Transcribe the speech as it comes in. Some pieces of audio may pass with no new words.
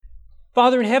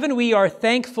Father in heaven, we are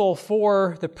thankful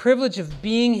for the privilege of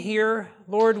being here.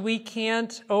 Lord, we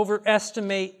can't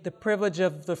overestimate the privilege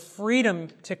of the freedom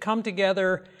to come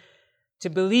together, to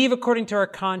believe according to our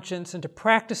conscience, and to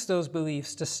practice those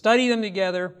beliefs, to study them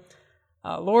together.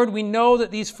 Lord, we know that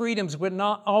these freedoms would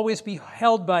not always be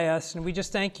held by us, and we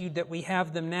just thank you that we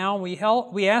have them now. We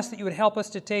ask that you would help us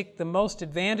to take the most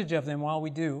advantage of them while we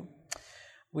do.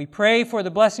 We pray for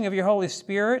the blessing of your Holy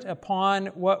Spirit upon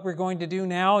what we're going to do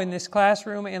now in this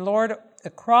classroom. And Lord,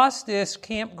 across this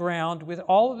campground with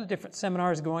all of the different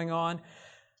seminars going on,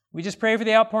 we just pray for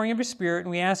the outpouring of your Spirit, and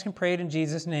we ask and pray it in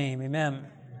Jesus' name. Amen.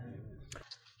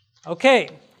 Okay,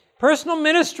 personal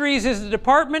ministries is the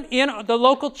department in the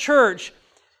local church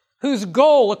whose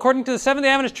goal, according to the Seventh-day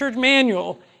Adventist Church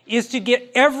Manual, is to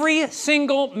get every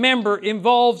single member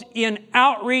involved in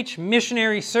outreach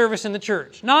missionary service in the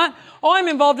church. Not, oh, I'm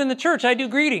involved in the church, I do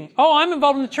greeting. Oh, I'm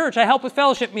involved in the church, I help with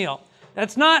fellowship meal.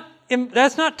 That's not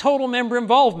total member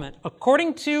involvement.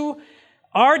 According to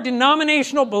our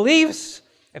denominational beliefs,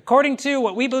 according to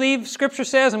what we believe Scripture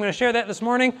says, I'm going to share that this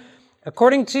morning,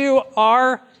 according to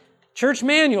our church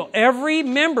manual, every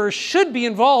member should be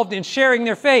involved in sharing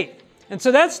their faith. And so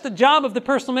that's the job of the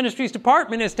Personal Ministries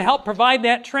Department, is to help provide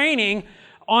that training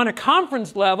on a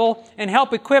conference level and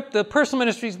help equip the Personal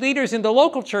Ministries leaders in the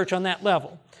local church on that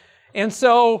level. And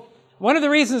so one of the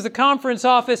reasons the conference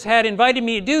office had invited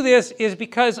me to do this is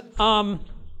because I've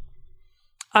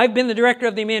been the director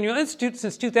of the Emmanuel Institute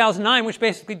since 2009, which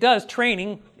basically does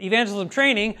training, evangelism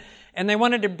training, and they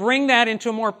wanted to bring that into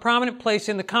a more prominent place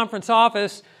in the conference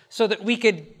office so that we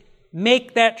could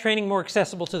make that training more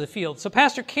accessible to the field. So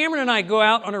Pastor Cameron and I go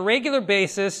out on a regular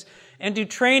basis and do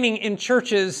training in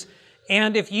churches.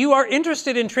 And if you are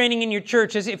interested in training in your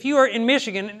churches, if you are in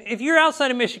Michigan, if you're outside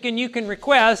of Michigan, you can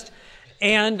request.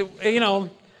 And, the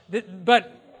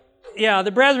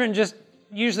brethren just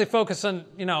usually focus on,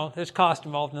 there's cost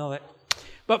involved and all that.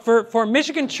 But for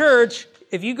Michigan Church,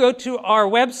 if you go to our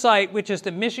website, which is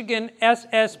the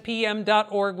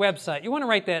michigansspm.org website, you want to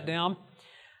write that down.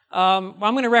 I'm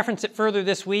going to reference it further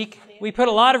this week. We put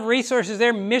a lot of resources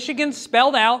there. Michigan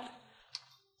spelled out.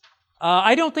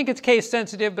 I don't think it's case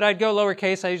sensitive, but I'd go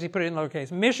lowercase. I usually put it in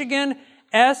lowercase. Michigan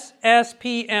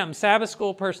SSPM, Sabbath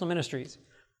School Personal Ministries.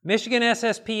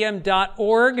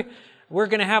 MichiganSSPM.org. We're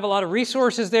going to have a lot of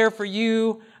resources there for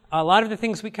you, a lot of the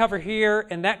things we cover here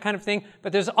and that kind of thing.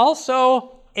 But there's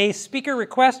also a speaker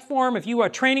request form, a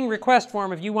training request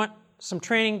form, if you want some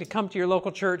training to come to your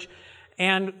local church.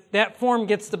 And that form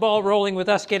gets the ball rolling with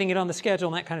us getting it on the schedule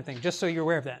and that kind of thing, just so you're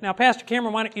aware of that. Now, Pastor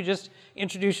Cameron, why don't you just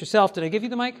introduce yourself? Did I give you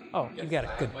the mic? Oh, yes, you got it.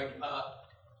 Good.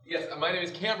 Yes, my name is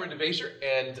Cameron DeVasher,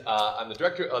 and I'm the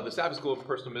director of the Sabbath School of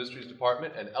Personal Ministries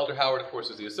Department, and Elder Howard, of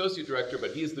course, is the associate director, but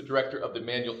he is the director of the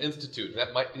Emmanuel Institute. And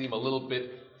that might seem a little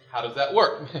bit, how does that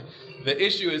work? The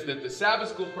issue is that the Sabbath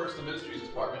School Personal Ministries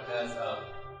Department has,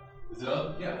 is it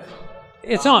on? Yeah, it's on.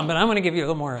 It's on, but I'm going to give you a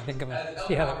little more, I think,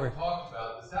 see how that works. Talked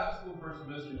about the Sabbath School Personal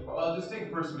Ministries Department. Well, just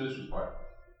take the Personal Ministries part.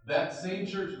 That same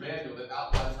church manual that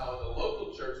outlines how in the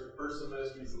local church the Personal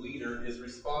Ministries leader is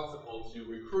responsible to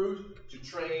recruit, to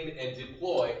train, and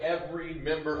deploy every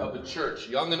member of the church,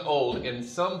 young and old, in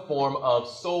some form of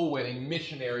soul-winning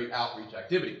missionary outreach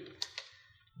activity.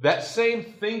 That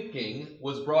same thinking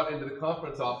was brought into the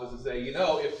conference office to say,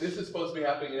 if this is supposed to be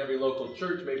happening in every local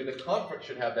church, maybe the conference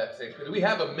should have that same thing. We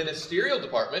have a ministerial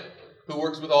department who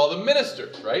works with all the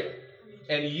ministers, right?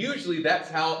 And usually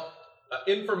that's how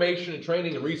information and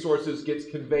training and resources gets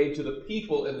conveyed to the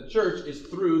people in the church, is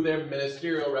through their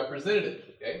ministerial representative,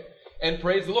 okay? And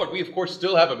praise the Lord, we of course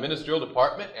still have a ministerial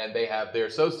department, and they have their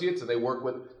associates, and they work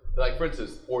with, like for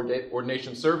instance,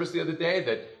 ordination service the other day,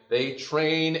 that they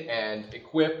train and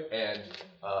equip and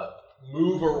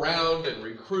move around and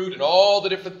recruit and all the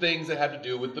different things that have to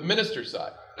do with the minister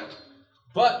side.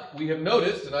 But we have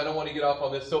noticed, and I don't want to get off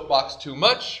on this soapbox too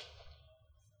much,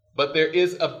 but there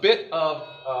is a bit of,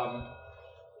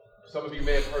 some of you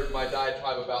may have heard my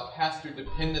diatribe about pastor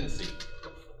dependency.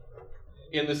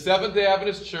 In the Seventh-day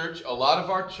Adventist Church, a lot of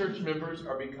our church members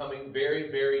are becoming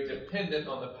very, very dependent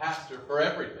on the pastor for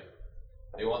everything.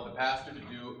 They want the pastor to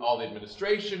do all the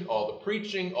administration, all the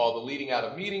preaching, all the leading out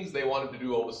of meetings. They want him to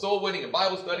do all the soul winning and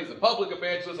Bible studies and public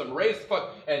evangelism, raise the fund,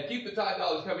 and keep the tithe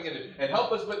dollars coming in and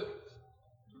help us with.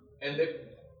 And the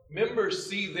members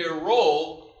see their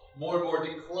role more and more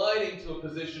declining to a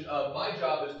position of, my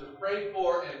job is to pray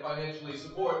for and financially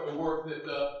support the work that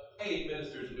the paid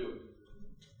ministers are doing.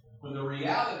 When the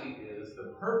reality is,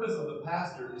 the purpose of the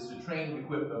pastor is to train and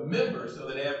equip the members so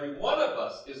that every one of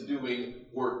us is doing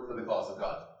work for the cause of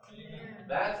God.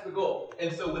 That's the goal.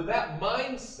 And so with that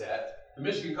mindset, the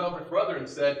Michigan Conference Brethren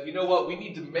said, you know what, we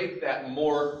need to make that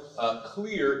more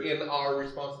clear in our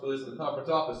responsibilities in the conference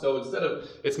office. So instead of,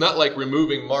 it's not like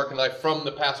removing Mark and I from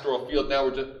the pastoral field, now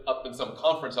we're just up in some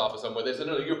conference office somewhere. They said,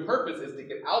 no, your purpose is to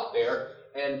get out there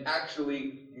and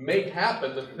actually make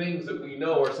happen the things that we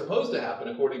know are supposed to happen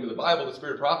according to the Bible, the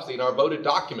Spirit of Prophecy, and our voted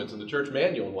documents and the church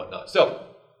manual and whatnot. So,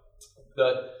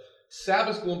 the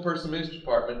Sabbath School and Personal Ministry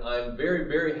Department, I'm very,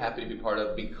 very happy to be part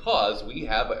of because we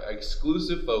have an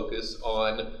exclusive focus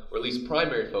on, or at least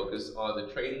primary focus on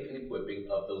the training and equipping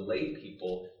of the lay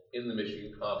people in the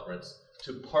Michigan Conference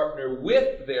to partner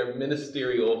with their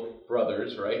ministerial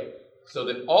brothers, right? So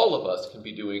that all of us can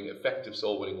be doing effective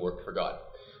soul-winning work for God.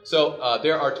 So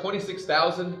there are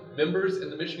 26,000 members in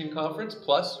the Michigan Conference,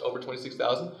 plus over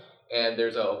 26,000, and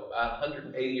there's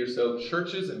 180 or so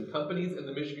churches and companies in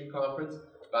the Michigan Conference,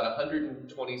 about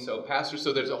 120 so pastors.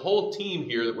 So there's a whole team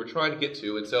here that we're trying to get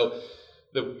to, and so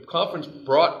the conference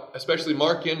brought, especially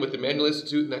Mark in with the Emmanuel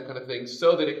Institute and that kind of thing,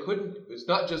 so that it's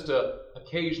not just an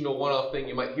occasional one-off thing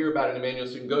you might hear about in Emmanuel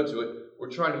Institute and go to it. We're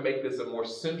trying to make this a more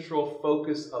central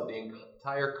focus of the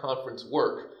entire conference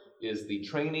work, is the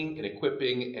training and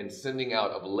equipping and sending out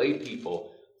of lay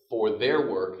people for their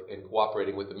work and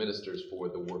cooperating with the ministers for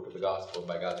the work of the gospel and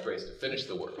by God's grace to finish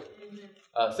the work.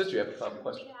 Sister, you have a comment,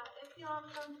 question? Yeah, if you all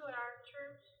come to our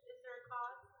church, is there a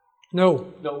cost?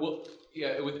 No. No, well,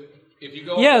 yeah, if you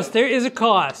go... Yes, there is a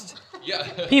cost.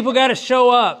 Yeah. People got to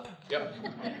show up. Yep.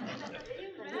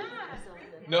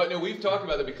 No, we've talked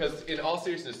about it because in all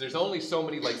seriousness, there's only so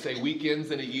many, like, say, weekends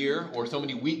in a year or so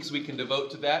many weeks we can devote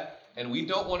to that. And we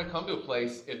don't want to come to a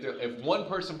place if one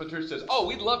person from the church says, oh,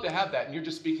 we'd love to have that, and you're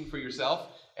just speaking for yourself,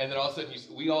 and then all of a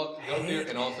sudden we all go there,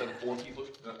 and all of a sudden 4 people.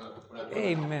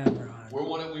 Amen,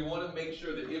 Ron. We want to make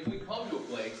sure that if we come to a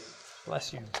place,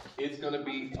 bless you, it's going to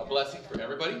be a blessing for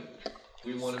everybody.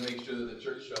 We want to make sure that the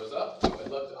church shows up.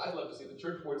 I'd love to see the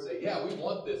church board say, yeah, we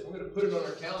want this. We're going to put it on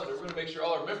our calendar. We're going to make sure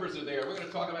all our members are there. We're going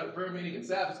to talk about a prayer meeting and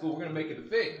Sabbath school. We're going to make it a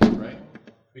thing, right?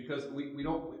 Because we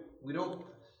don't.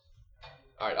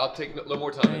 All right, I'll take a little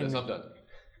more time on this. I'm done.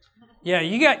 Yeah,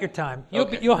 you got your time.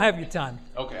 You'll have your time.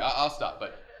 Okay, I'll stop.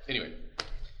 But anyway.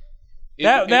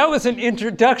 That was an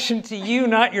introduction to you,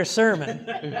 not your sermon.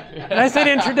 When I said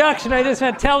introduction, I just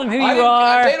had to tell them who you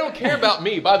are. They don't care about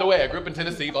me. By the way, I grew up in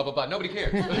Tennessee, blah, blah, blah. Nobody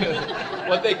cares.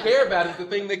 What they care about is the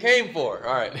thing they came for.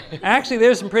 All right. Actually,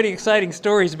 there's some pretty exciting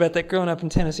stories about that growing up in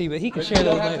Tennessee, but he can share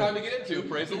those later. We don't have time to get into.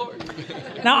 Praise the Lord.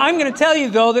 Now, I'm going to tell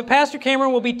you, though, that Pastor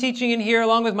Cameron will be teaching in here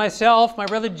along with myself, my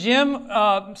brother Jim.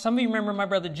 Some of you remember my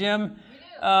brother Jim.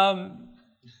 I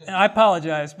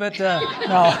apologize, but no,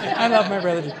 I love my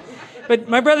brother Jim. But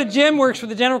my brother Jim works for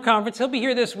the General Conference. He'll be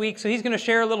here this week, so he's going to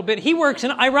share a little bit. He works,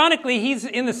 and ironically, he's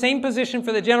in the same position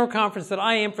for the General Conference that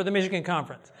I am for the Michigan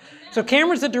Conference. So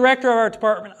Cameron's the director of our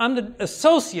department. I'm the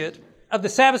associate of the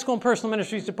Sabbath School and Personal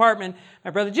Ministries Department.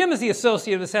 My brother Jim is the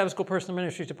associate of the Sabbath School Personal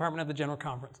Ministries Department of the General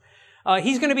Conference.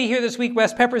 He's going to be here this week.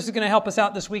 Wes Peppers is going to help us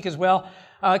out this week as well.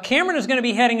 Cameron is going to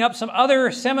be heading up some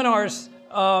other seminars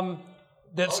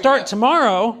that start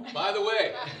tomorrow. By the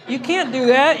way. You can't do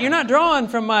that. You're not drawing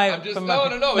from my... No, it's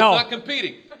not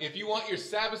competing. If you want your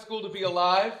Sabbath school to be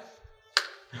alive,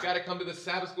 you got to come to the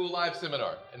Sabbath School Live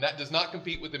seminar. And that does not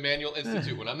compete with the Emmanuel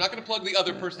Institute. And I'm not going to plug the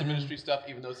other personal ministry stuff,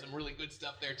 even though some really good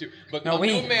stuff there too. But come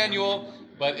to Emmanuel,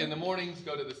 but in the mornings,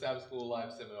 go to the Sabbath School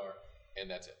Live seminar. And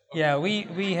that's it. Okay. Yeah,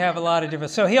 we have a lot of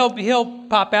different... So he'll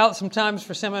pop out sometimes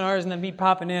for seminars and then be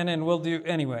popping in, and we'll do...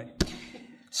 Anyway.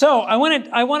 So I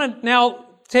want to now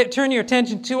turn your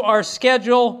attention to our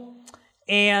schedule,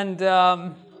 and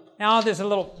now there's a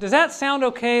little... Does that sound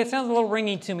okay? It sounds a little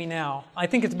ringy to me now. I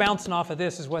think it's bouncing off of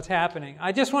this is what's happening.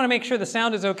 I just want to make sure the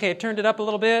sound is okay. I turned it up a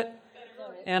little bit,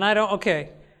 and I don't...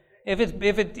 Okay. If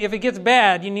it gets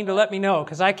bad, you need to let me know,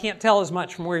 because I can't tell as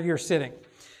much from where you're sitting.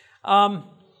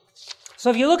 So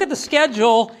if you look at the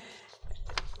schedule...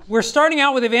 We're starting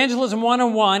out with Evangelism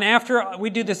 101 after we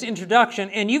do this introduction,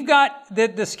 and you've got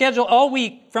the schedule all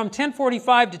week from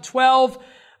 10:45 to 12.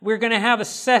 We're going to have a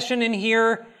session in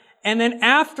here, and then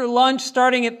after lunch,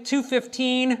 starting at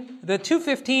 2:15, the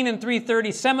 2:15 and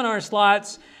 3:30 seminar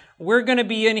slots, we're going to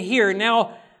be in here.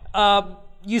 Now,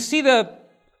 you see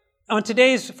on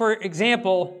today's, for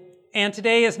example, and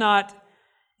today is not...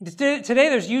 Today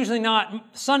there's usually not...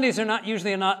 Sundays are not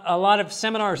usually not a lot of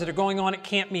seminars that are going on at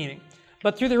camp meeting.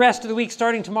 But through the rest of the week,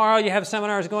 starting tomorrow, you have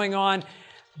seminars going on.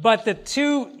 But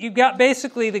you've got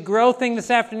basically the grow thing this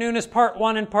afternoon is part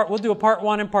one and we'll do a part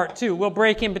one and part two. We'll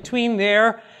break in between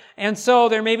there. And so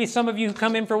there may be some of you who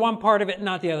come in for one part of it and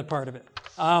not the other part of it.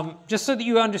 Just so that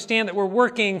you understand that we're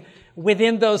working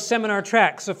within those seminar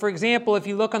tracks. So for example, if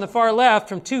you look on the far left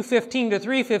from 2:15 to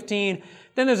 3:15,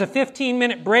 Then there's a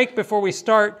 15-minute break before we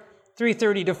start,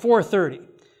 3:30 to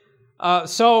 4:30.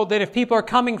 So that if people are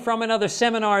coming from another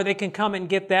seminar, they can come and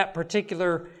get that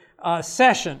particular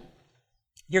session.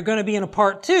 You're going to be in a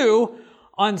part 2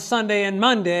 on Sunday and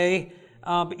Monday,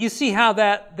 but you see how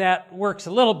that works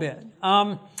a little bit.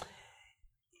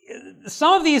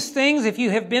 Some of these things, if you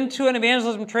have been to an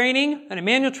evangelism training, an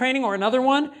Emmanuel training or another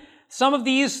one, some of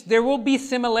these, there will be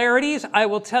similarities. I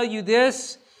will tell you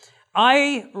this,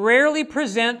 I rarely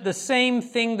present the same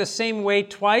thing the same way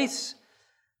twice,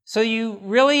 so you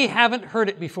really haven't heard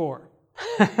it before.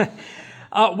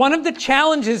 One of the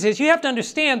challenges is you have to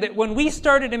understand that when we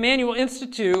started Emmanuel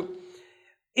Institute,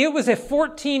 it was a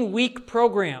 14-week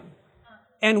program.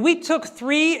 And we took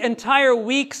 3 entire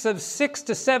weeks of 6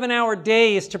 to 7 hour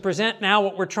days to present now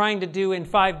what we're trying to do in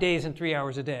 5 days and 3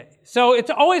 hours a day. So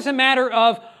it's always a matter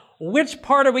of which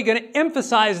part are we going to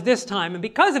emphasize this time. And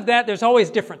because of that, there's always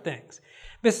different things.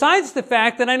 Besides the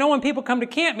fact that I know when people come to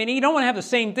camp meeting, you don't want to have the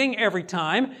same thing every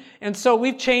time. And so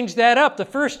we've changed that up. The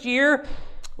first year,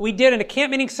 we did in a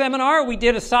camp meeting seminar, we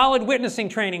did a solid witnessing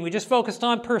training. We just focused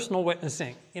on personal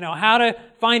witnessing. You know, how to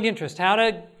find interest, how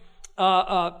to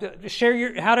share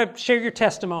your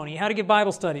testimony, how to give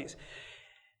Bible studies.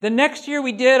 The next year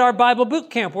we did our Bible boot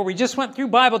camp where we just went through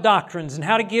Bible doctrines and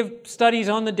how to give studies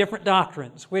on the different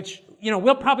doctrines, which, you know,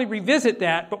 we'll probably revisit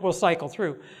that, but we'll cycle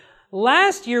through.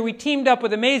 Last year we teamed up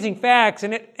with Amazing Facts,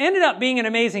 and it ended up being an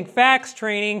Amazing Facts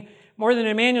training more than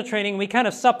an Emmanuel training. We kind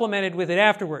of supplemented with it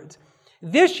afterwards.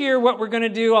 This year what we're going to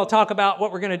do, I'll talk about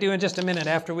what we're going to do in just a minute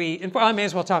after I may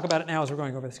as well talk about it now as we're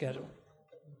going over the schedule.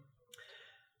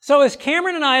 So as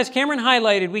Cameron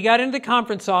highlighted, we got into the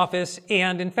conference office,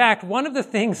 and in fact, one of the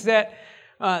things that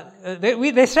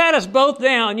they sat us both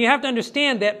down. You have to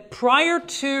understand that prior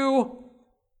to,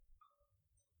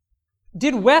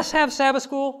 did Wes have Sabbath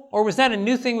school, or was that a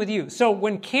new thing with you? So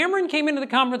when Cameron came into the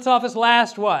conference office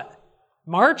last,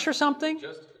 March or something?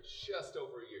 Just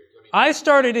over a year. I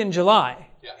started in July,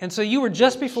 yeah. And so you were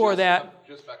just before that.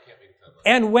 Just about camping time.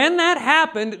 And when that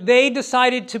happened, they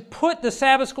decided to put the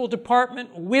Sabbath school department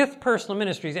with personal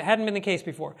ministries. It hadn't been the case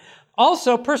before.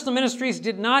 Also, personal ministries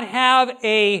did not have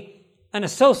an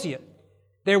associate.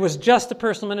 There was just the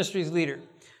personal ministries leader.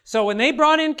 So when they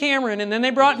brought in Cameron and then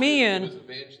they brought me in... It was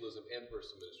evangelism and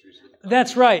personal ministries.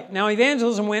 That's right. Now,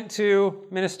 evangelism went to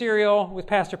ministerial with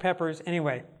Pastor Peppers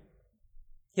anyway.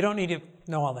 You don't need to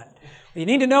know all that. What you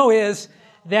need to know is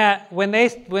that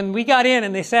when we got in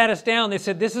and they sat us down, they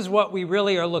said, this is what we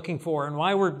really are looking for and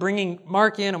why we're bringing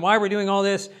Mark in and why we're doing all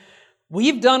this.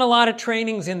 We've done a lot of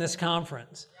trainings in this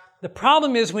conference. The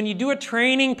problem is when you do a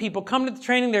training, people come to the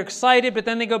training, they're excited, but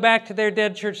then they go back to their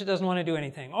dead church that doesn't want to do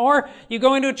anything. Or you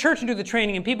go into a church and do the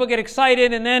training and people get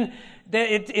excited and then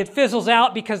it fizzles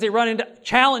out because they run into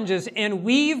challenges. And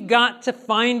we've got to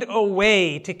find a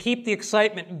way to keep the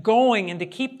excitement going and to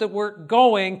keep the work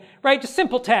going, right? Just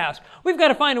simple task. We've got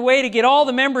to find a way to get all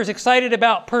the members excited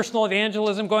about personal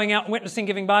evangelism, going out and witnessing,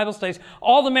 giving Bible studies,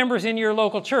 all the members in your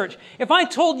local church. If I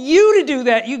told you to do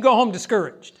that, you'd go home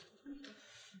discouraged.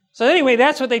 So anyway,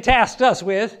 that's what they tasked us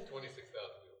with.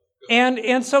 26,000.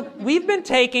 And so we've been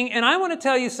taking, and I want to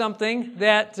tell you something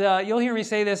that you'll hear me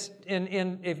say this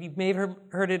if you may have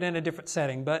heard it in a different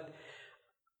setting, but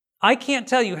I can't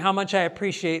tell you how much I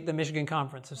appreciate the Michigan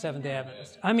Conference of Seventh-day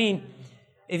Adventists. I mean,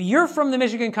 if you're from the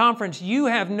Michigan Conference, you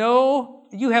have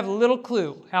little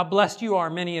clue how blessed you are,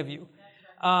 many of you.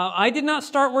 I did not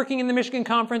start working in the Michigan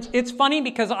Conference. It's funny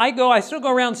because I still go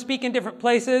around speak in different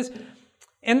places,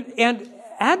 and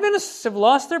Adventists have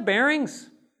lost their bearings.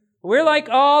 We're like,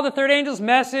 the third angel's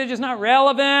message is not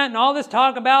relevant, and all this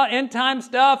talk about end time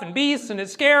stuff and beasts, and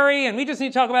it's scary, and we just need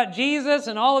to talk about Jesus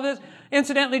and all of this.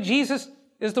 Incidentally, Jesus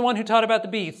is the one who taught about the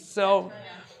beasts. So,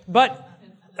 but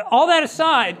all that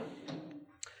aside,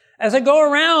 as I go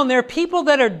around, there are people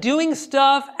that are doing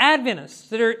stuff, Adventists,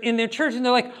 that are in their church, and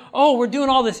they're like, we're doing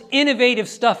all this innovative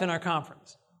stuff in our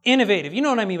conference. Innovative. You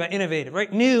know what I mean by innovative,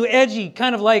 right? New, edgy,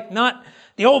 kind of like not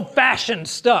the old-fashioned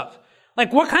stuff.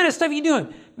 Like, what kind of stuff are you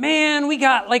doing? Man,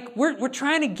 we're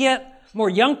trying to get more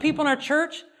young people in our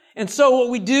church. And so what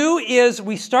we do is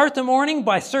we start the morning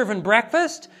by serving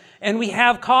breakfast, and we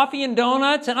have coffee and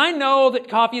donuts. And I know that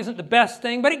coffee isn't the best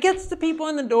thing, but it gets the people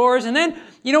in the doors. And then,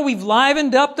 we've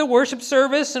livened up the worship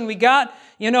service, and there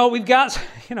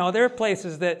are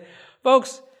places that,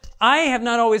 folks, I have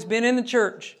not always been in the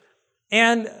church.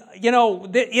 And,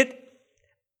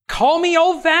 call me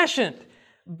old-fashioned.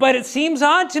 But it seems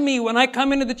odd to me when I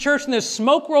come into the church and there's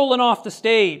smoke rolling off the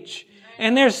stage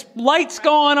and there's lights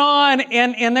going on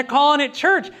and they're calling it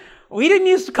church. We didn't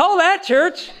used to call that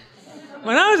church.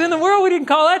 When I was in the world, we didn't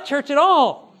call that church at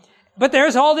all. But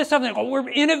there's all this stuff that, we're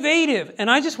innovative. And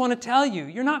I just want to tell you,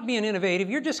 you're not being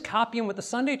innovative. You're just copying what the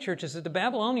Sunday churches, that the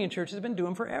Babylonian churches have been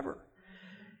doing forever.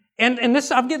 And this,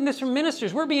 I'm getting this from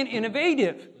ministers. We're being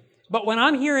innovative. But when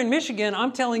I'm here in Michigan,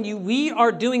 I'm telling you, we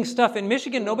are doing stuff in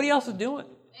Michigan nobody else is doing.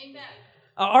 Amen.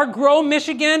 Our Grow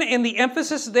Michigan and the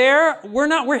emphasis there,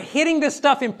 we're hitting this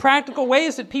stuff in practical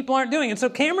ways that people aren't doing. And so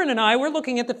Cameron and I, we're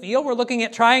looking at the field. We're looking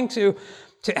at trying to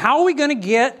how are we going to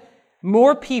get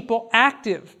more people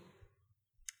active?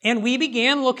 And we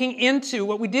began looking into,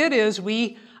 what we did is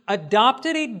we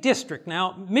adopted a district.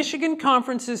 Now, Michigan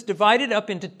Conference is divided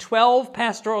up into 12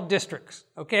 pastoral districts,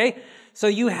 okay? So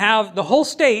you have the whole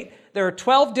state, there are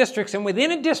 12 districts, and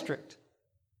within a district,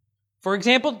 for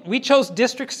example, we chose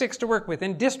District 6 to work with.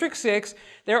 In District 6,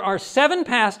 there are 7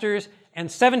 pastors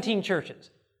and 17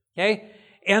 churches, okay?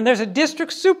 And there's a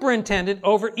district superintendent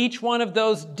over each one of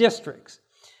those districts.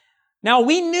 Now,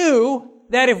 we knew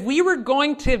that if we were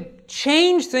going to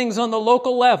change things on the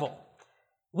local level,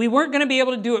 we weren't going to be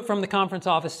able to do it from the conference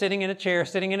office, sitting in a chair,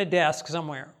 sitting in a desk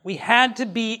somewhere. We had to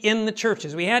be in the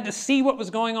churches. We had to see what was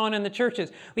going on in the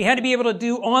churches. We had to be able to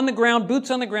do on-the-ground,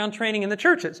 boots-on-the-ground training in the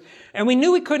churches. And we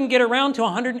knew we couldn't get around to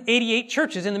 188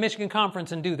 churches in the Michigan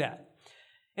Conference and do that.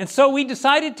 And so we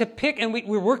decided to pick, and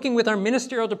we're working with our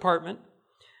ministerial department.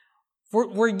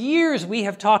 For years, we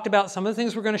have talked about some of the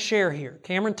things we're going to share here.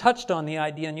 Cameron touched on the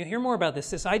idea, and you'll hear more about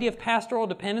this idea of pastoral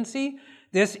dependency.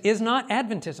 This is not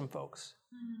Adventism, folks.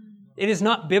 It is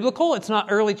not biblical. It's not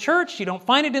early church. You don't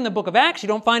find it in the book of Acts. You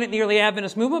don't find it in the early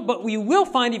Adventist movement. But you will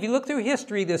find, if you look through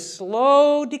history, this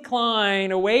slow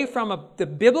decline away from the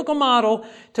biblical model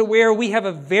to where we have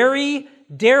a very,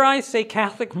 dare I say,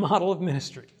 Catholic model of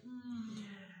ministry.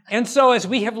 And so as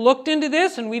we have looked into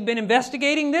this and we've been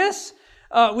investigating this,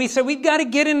 we said we've got to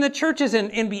get in the churches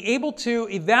and be able to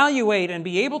evaluate and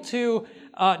be able to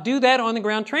do that on the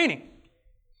ground training.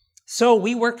 So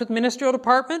we worked with the ministerial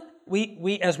department.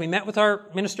 As we met with our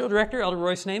ministerial director, Elder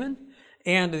Roy Snyman,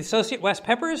 and the associate Wes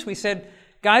Peppers, we said,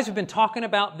 guys, we've been talking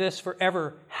about this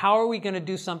forever. How are we going to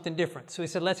do something different? So we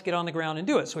said, let's get on the ground and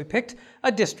do it. So we picked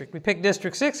a district. We picked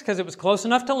District 6 because it was close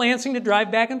enough to Lansing to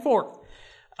drive back and forth.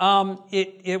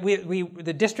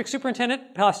 The district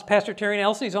superintendent, Pastor Terry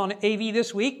Nelson, he's on AV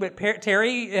this week, but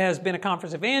Terry has been a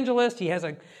conference evangelist. He has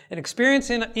an experience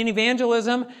in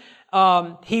evangelism.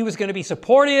 He was going to be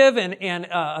supportive and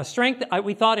a strength,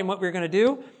 we thought, in what we were going to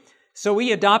do. So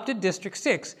we adopted District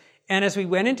 6. And as we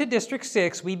went into District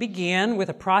 6, we began with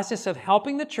a process of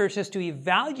helping the churches to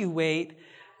evaluate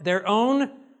their own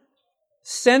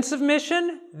sense of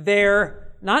mission,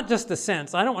 not just the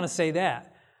sense, I don't want to say that,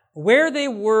 where they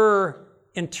were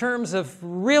in terms of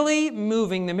really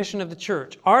moving the mission of the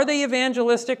church. Are they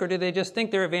evangelistic, or do they just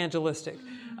think they're evangelistic?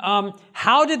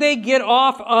 How do they get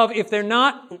off of, if they're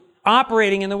not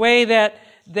operating in the way that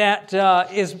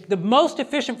is the most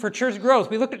efficient for church growth?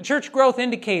 We looked at church growth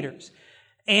indicators.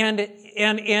 And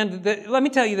let me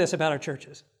tell you this about our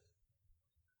churches.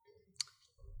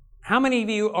 How many of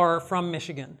you are from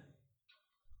Michigan?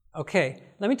 Okay,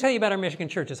 let me tell you about our Michigan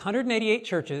churches. 188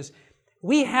 churches.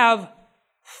 We have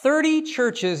 30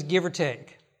 churches, give or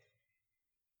take.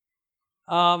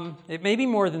 It may be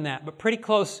more than that, but pretty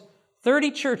close. 30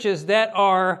 churches that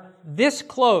are this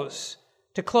close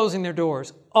to closing their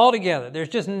doors altogether. There's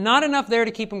just not enough there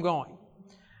to keep them going.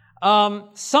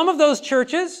 Some of those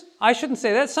churches, I shouldn't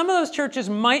say that, some of those churches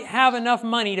might have enough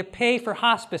money to pay for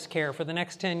hospice care for the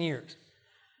next 10 years.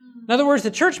 In other words, the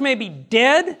church may be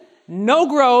dead, no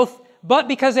growth, but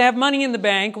because they have money in the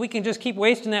bank, we can just keep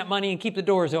wasting that money and keep the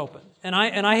doors open. And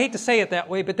I hate to say it that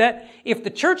way, but that if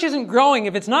the church isn't growing,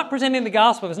 if it's not presenting the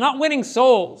gospel, if it's not winning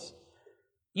souls,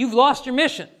 you've lost your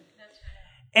mission.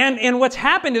 And what's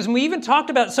happened is, and we even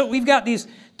talked about, so we've got these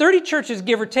 30 churches,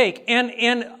 give or take,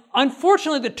 and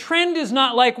unfortunately the trend is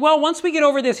not like, well, once we get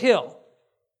over this hill,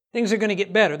 things are going to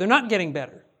get better. They're not getting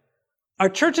better. Our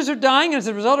churches are dying, and as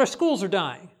a result, our schools are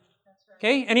dying.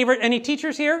 Okay, any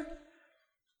teachers here?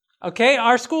 Okay,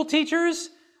 our school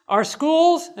teachers, our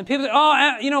schools, and people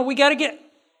say, we got to get...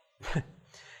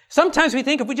 Sometimes we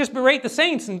think if we just berate the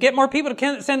saints and get more people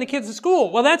to send the kids to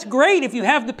school, well, that's great if you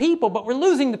have the people, but we're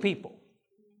losing the people.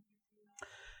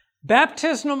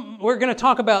 Baptism, we're going to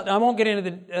talk about, I won't get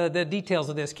into the details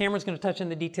of this. Cameron's going to touch on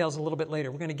the details a little bit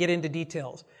later. We're going to get into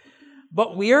details.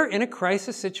 But we are in a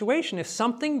crisis situation if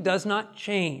something does not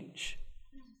change.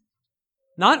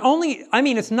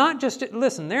 It's not just,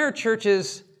 listen, there are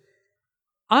churches,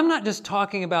 I'm not just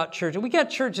talking about churches. We got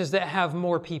churches that have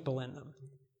more people in them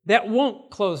that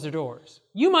won't close their doors.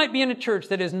 You might be in a church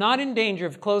that is not in danger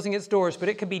of closing its doors, but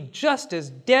it could be just as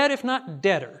dead, if not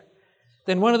deader,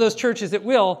 than one of those churches that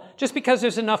will, just because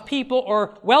there's enough people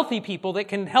or wealthy people that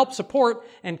can help support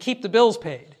and keep the bills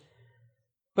paid.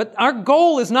 But our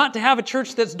goal is not to have a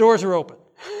church that's doors are open.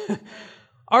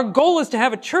 Our goal is to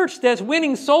have a church that's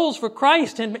winning souls for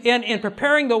Christ and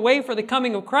preparing the way for the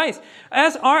coming of Christ.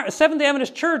 As our Seventh-day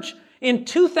Adventist Church in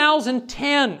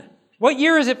 2010, what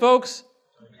year is it, folks?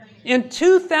 In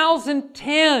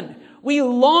 2010, we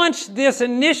launched this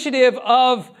initiative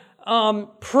of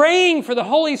praying for the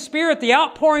Holy Spirit, the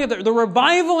outpouring of the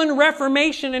Revival and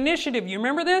Reformation Initiative. You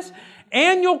remember this?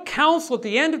 Annual council at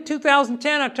the end of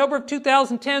 2010, October of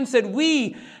 2010, said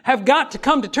we have got to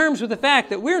come to terms with the fact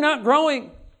that we're not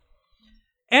growing.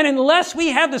 And unless we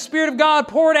have the Spirit of God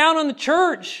poured out on the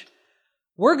church,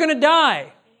 we're going to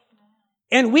die.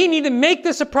 And we need to make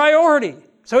this a priority.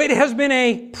 So it has been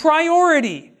a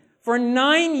priority for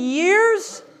 9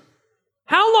 years.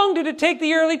 How long did it take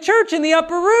the early church in the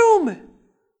upper room?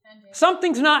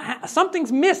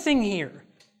 Something's missing here.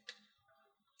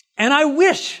 And I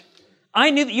wish I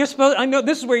knew that I know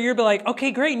this is where you're like,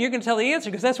 okay, great, and you're going to tell the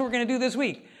answer because that's what we're going to do this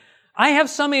week. I have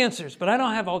some answers, but I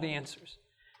don't have all the answers.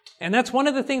 And that's one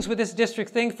of the things with this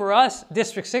district thing for us,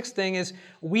 District 6 thing, is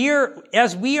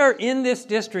as we are in this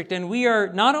district and we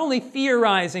are not only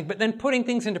theorizing, but then putting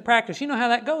things into practice. You know how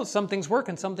that goes. Some things work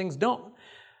and some things don't.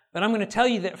 But I'm going to tell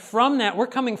you that from that, we're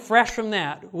coming fresh from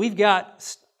that. We've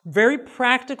got very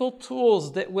practical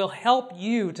tools that will help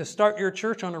you to start your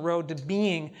church on a road to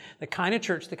being the kind of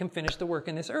church that can finish the work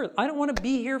in this earth. I don't want to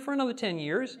be here for another 10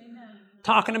 years. Amen.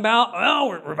 Talking about,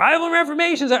 revival and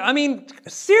reformations. I mean,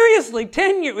 seriously,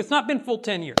 10 years. It's not been full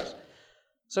 10 years.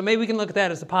 So maybe we can look at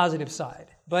that as the positive side.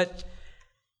 But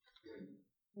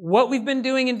what we've been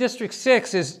doing in District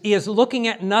 6 is looking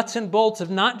at nuts and bolts of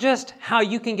not just how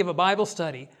you can give a Bible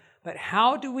study, but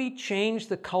how do we change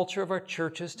the culture of our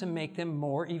churches to make them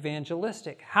more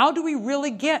evangelistic? How do we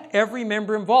really get every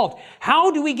member involved? How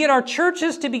do we get our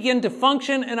churches to begin to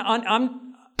function? And I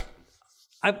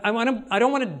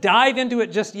don't want to dive into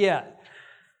it just yet.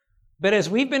 But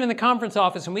as we've been in the conference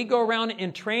office and we go around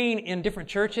and train in different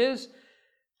churches,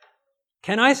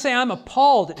 can I say I'm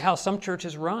appalled at how some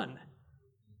churches run?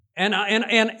 And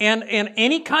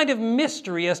any kind of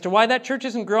mystery as to why that church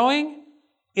isn't growing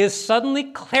is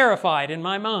suddenly clarified in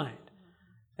my mind.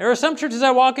 There are some churches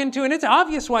I walk into and it's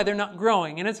obvious why they're not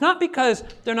growing. And it's not because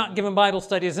they're not giving Bible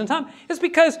studies in time. It's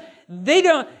because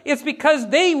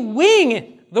they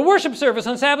wing the worship service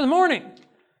on Sabbath morning.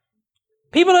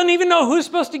 People don't even know who's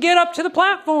supposed to get up to the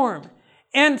platform.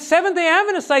 And Seventh-day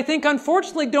Adventists, I think,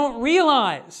 unfortunately don't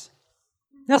realize.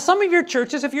 Now, some of your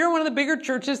churches, if you're one of the bigger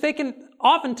churches, they can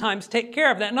oftentimes take care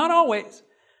of that. Not always.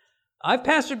 I've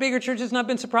pastored bigger churches and I've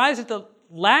been surprised at the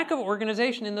lack of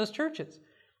organization in those churches.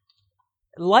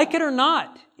 Like it or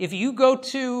not, if you go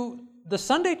to the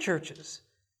Sunday churches,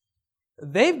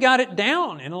 they've got it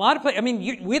down in a lot of places. I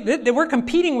mean, we're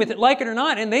competing with it, like it or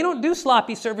not, and they don't do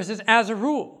sloppy services as a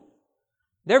rule.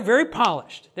 They're very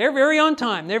polished. They're very on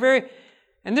time.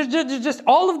 And there's just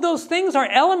all of those things are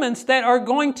elements that are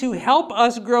going to help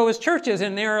us grow as churches.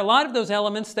 And there are a lot of those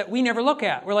elements that we never look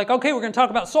at. We're like, okay, we're going to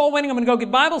talk about soul winning. I'm going to go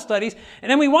get Bible studies.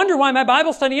 And then we wonder why my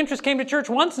Bible study interest came to church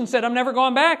once and said, I'm never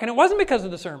going back. And it wasn't because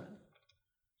of the sermon.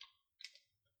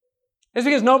 It's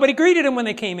because nobody greeted them when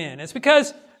they came in. It's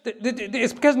because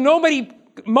nobody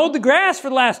mowed the grass for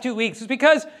the last 2 weeks. It's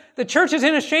because the church is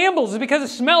in a shambles. It's because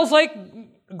it smells like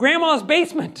grandma's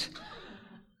basement.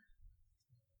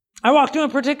 I walked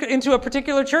into a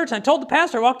particular church. And I told the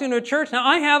pastor I walked into a church. Now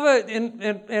I have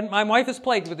and my wife is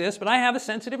plagued with this, but I have a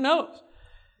sensitive nose,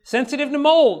 sensitive to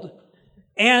mold.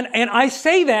 And I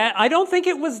say that, I don't think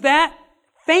it was that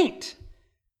faint.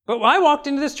 But I walked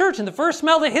into this church and the first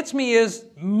smell that hits me is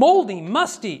moldy,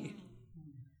 musty.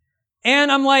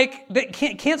 And I'm like,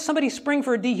 can't somebody spring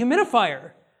for a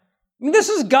dehumidifier? I mean, this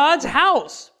is God's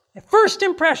house. First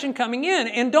impression coming in,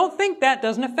 and don't think that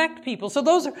doesn't affect people.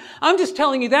 So I'm just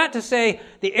telling you that to say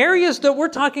the areas that we're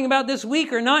talking about this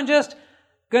week are not just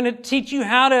going to teach you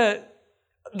how to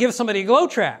give somebody a glow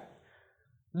track.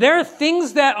 There are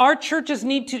things that our churches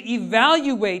need to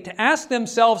evaluate, to ask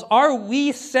themselves, are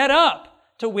we set up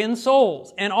to win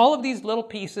souls? And all of these little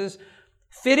pieces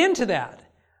fit into that.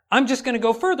 I'm just going to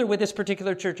go further with this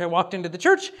particular church. I walked into the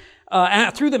church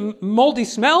through the moldy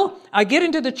smell. I get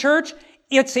into the church.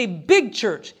 It's a big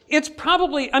church. It's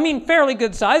probably, fairly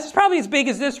good size. It's probably as big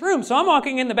as this room. So I'm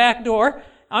walking in the back door.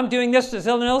 I'm doing this as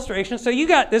an illustration. So you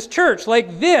got this church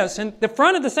like this, and the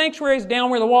front of the sanctuary is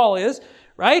down where the wall is,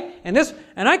 right? And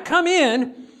I come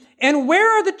in, And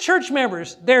where are the church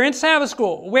members? They're in Sabbath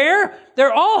school. Where?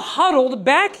 They're all huddled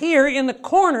back here in the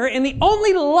corner, and the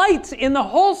only lights in the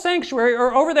whole sanctuary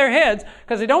are over their heads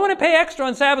because they don't want to pay extra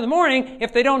on Sabbath morning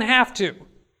if they don't have to.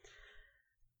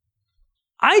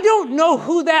 I don't know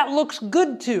who that looks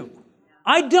good to.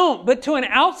 I don't. But to an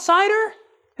outsider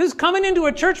who's coming into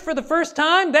a church for the first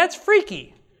time, that's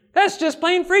freaky. That's just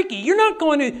plain freaky. You don't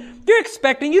go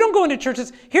into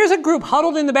churches. Here's a group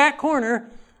huddled in the back corner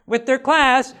with their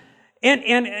class.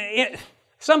 And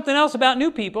something else about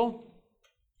new people,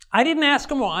 I didn't ask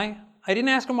them why. I didn't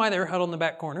ask them why they were huddled in the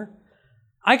back corner.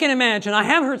 I can imagine, I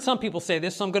have heard some people say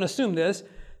this, so I'm going to assume this.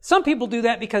 Some people do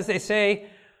that because they say,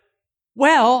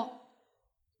 well,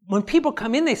 when people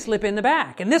come in, they slip in the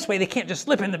back. And this way, they can't just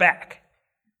slip in the back.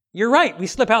 You're right, we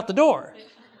slip out the door.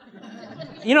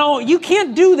 You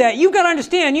can't do that. You've got to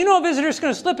understand, a visitor's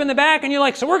going to slip in the back, and you're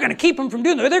like, so we're going to keep them from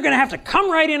doing that. They're going to have to come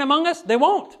right in among us. They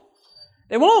won't.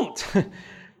 They won't.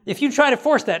 If you try to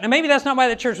force that. Now, maybe that's not why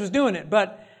the church was doing it,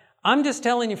 but I'm just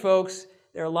telling you, folks,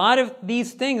 there are a lot of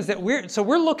these things that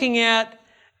we're looking at.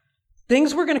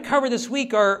 Things we're going to cover this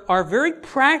week are very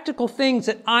practical things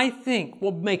that I think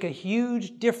will make a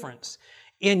huge difference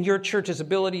in your church's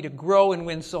ability to grow and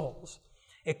win souls.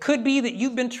 It could be that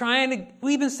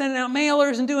we've been sending out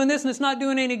mailers and doing this and it's not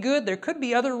doing any good. There could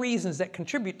be other reasons that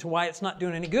contribute to why it's not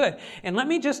doing any good. And let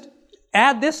me just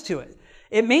add this to it.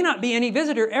 It may not be any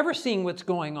visitor ever seeing what's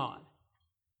going on.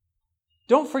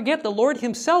 Don't forget the Lord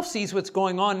himself sees what's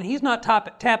going on, and he's not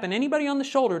tapping anybody on the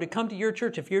shoulder to come to your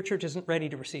church if your church isn't ready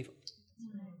to receive him.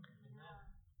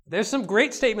 There's some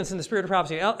great statements in the Spirit of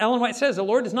Prophecy. Ellen White says, the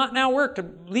Lord does not now work to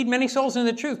lead many souls into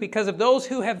the truth because of those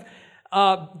who have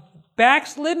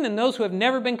backslidden and those who have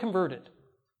never been converted.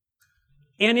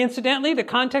 And incidentally, the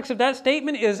context of that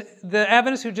statement is the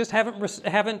Adventists who just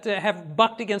have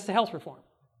bucked against the health reform.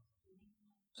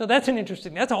 So that's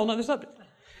a whole other subject.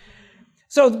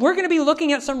 So we're going to be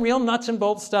looking at some real nuts and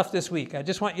bolts stuff this week. I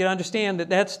just want you to understand that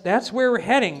that's where we're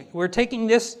heading. We're taking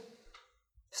this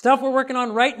stuff we're working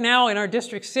on right now in our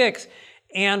District 6,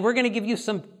 and we're going to give you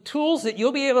some tools that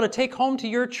you'll be able to take home to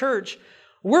your church.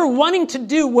 We're wanting to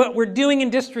do what we're doing in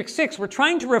District 6. We're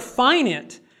trying to refine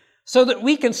it so that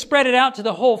we can spread it out to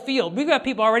the whole field. We've got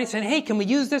people already saying, hey, can we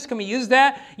use this? Can we use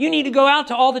that? You need to go out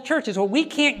to all the churches. Well, we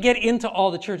can't get into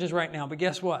all the churches right now, but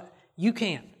guess what? You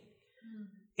can.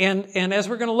 And as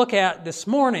we're going to look at this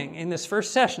morning in this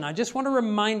first session, I just want to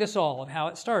remind us all of how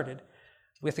it started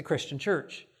with the Christian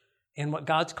church and what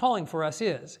God's calling for us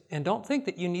is. And don't think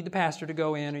that you need the pastor to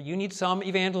go in or you need some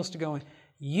evangelist to go in.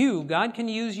 God can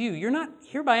use you. You're not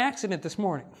here by accident this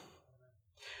morning.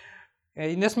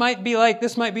 And this might be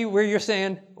where you're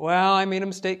saying, well, I made a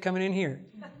mistake coming in here.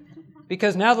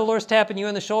 Because now the Lord's tapping you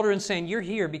on the shoulder and saying, you're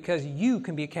here because you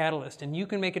can be a catalyst and you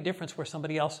can make a difference where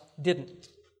somebody else didn't.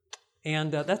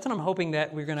 And that's what I'm hoping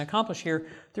that we're going to accomplish here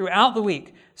throughout the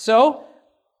week. So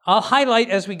I'll highlight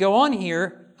as we go on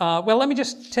here. Let me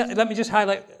just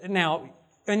highlight now.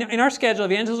 In our schedule,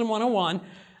 Evangelism 101,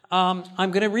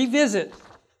 I'm going to revisit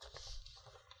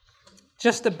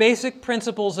just the basic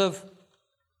principles of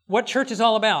what church is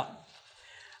all about.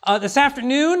 This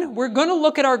afternoon, we're going to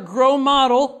look at our GROW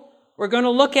model. We're going to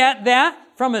look at that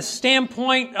from a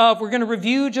standpoint of, we're going to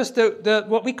review just the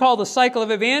what we call the cycle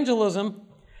of evangelism.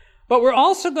 But we're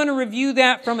also going to review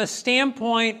that from a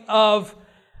standpoint of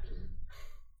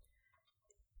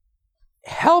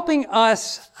helping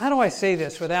us, how do I say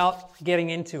this without getting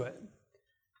into it?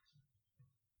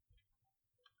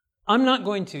 I'm not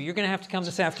going to. You're going to have to come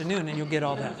this afternoon and you'll get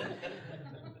all that.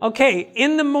 Okay,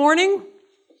 in the morning,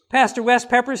 Pastor Wes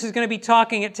Peppers is going to be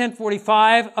talking at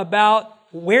 10:45 about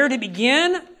where to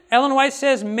begin. Ellen White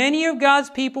says many of God's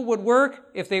people would work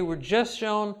if they were just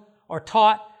shown or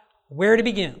taught where to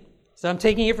begin. So I'm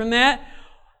taking it from that.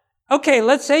 Okay,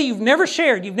 let's say you've never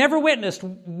shared, you've never witnessed.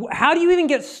 How do you even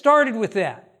get started with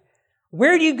that?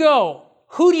 Where do you go?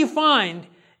 Who do you find?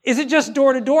 Is it just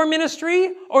door-to-door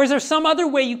ministry? Or is there some other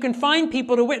way you can find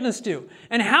people to witness to?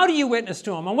 And how do you witness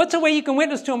to them? And what's a way you can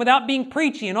witness to them without being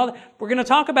preachy and all that? We're going to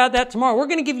talk about that tomorrow. We're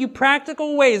going to give you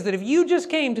practical ways that if you just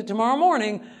came to tomorrow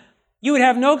morning, you would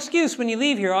have no excuse when you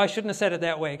leave here. Oh, I shouldn't have said it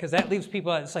that way, because that leaves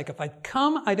people, it's like, if I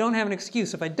come, I don't have an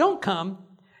excuse. If I don't come,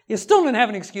 you still don't have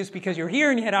an excuse because you're here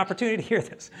and you had opportunity to hear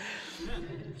this.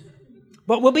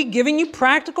 But we'll be giving you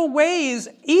practical ways,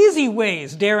 easy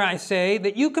ways, dare I say,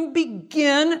 that you can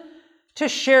begin to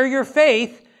share your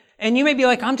faith. And you may be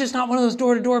like, I'm just not one of those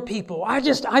door-to-door people. I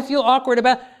feel awkward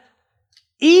about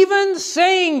even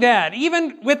saying that.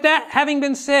 Even with that having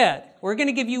been said, we're going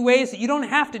to give you ways that you don't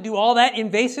have to do all that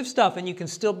invasive stuff, and you can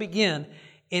still begin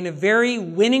in a very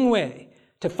winning way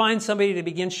to find somebody to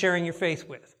begin sharing your faith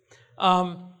with.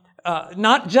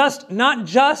 Not just, and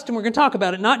we're going to talk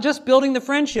about it, not just building the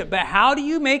friendship, but how do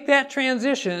you make that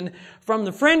transition from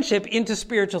the friendship into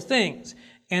spiritual things?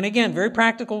 And again, very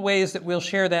practical ways that we'll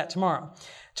share that tomorrow.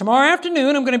 Tomorrow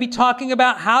afternoon, I'm going to be talking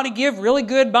about how to give really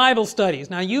good Bible studies.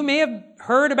 Now, you may have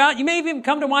heard about, you may have even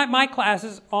come to my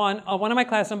classes on, one of my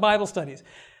classes on Bible studies.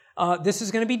 This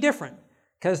is going to be different,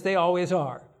 because they always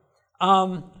are.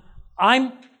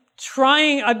 I've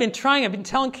been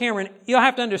telling Cameron, you'll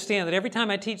have to understand that every time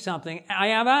I teach something,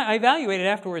 I evaluate it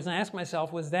afterwards and I ask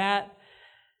myself, was that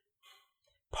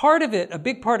part of it, a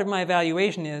big part of my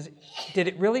evaluation is, did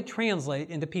it really translate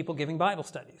into people giving Bible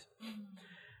studies?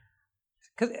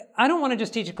 Because I don't want to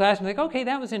just teach a class and be like, okay,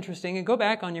 that was interesting, and go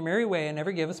back on your merry way and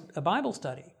never give us a Bible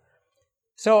study.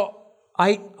 So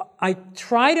I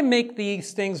try to make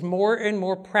these things more and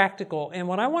more practical. And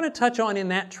what I want to touch on in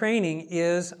that training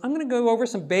is, I'm going to go over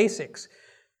some basics.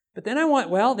 But then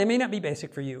they may not be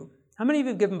basic for you. How many of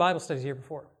you have given Bible studies here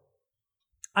before?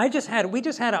 I just had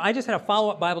a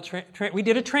follow-up Bible training. We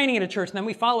did a training at a church, and then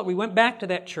we went back to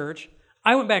that church.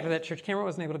 I went back to that church. Cameron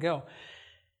wasn't able to go.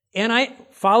 And I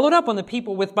followed up on the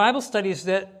people with Bible studies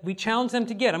that we challenged them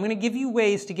to get. I'm going to give you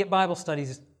ways to get Bible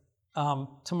studies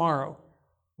tomorrow.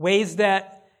 Ways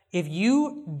that if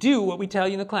you do what we tell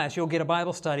you in the class, you'll get a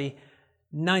Bible study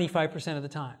 95% of the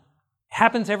time.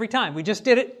 Happens every time. We just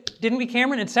did it, didn't we,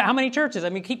 Cameron? And how many churches? I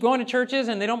mean, keep going to churches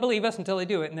and they don't believe us until they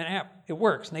do it, and then it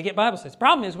works, and they get Bible studies. The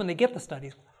problem is when they get the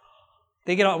studies,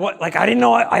 they get all, I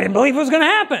didn't believe it was going to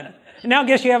happen. And now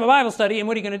guess you have a Bible study, and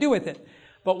what are you going to do with it?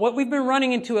 But what we've been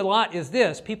running into a lot is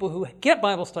this. People who get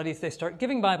Bible studies, they start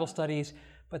giving Bible studies,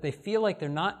 but they feel like they're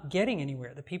not getting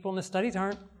anywhere. The people in the studies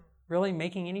aren't really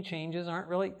making any changes,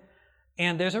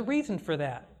 and there's a reason for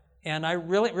that. And I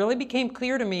really became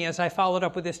clear to me as I followed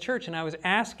up with this church, and I was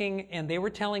asking, and they were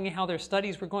telling me how their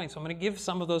studies were going. So I'm going to give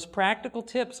some of those practical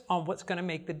tips on what's going to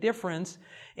make the difference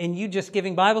in you just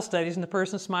giving Bible studies and the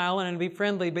person smiling and be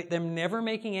friendly, but them never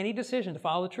making any decision to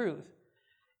follow the truth.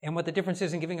 And what the difference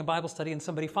is in giving a Bible study and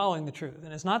somebody following the truth.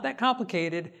 And it's not that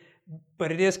complicated,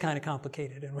 but it is kind of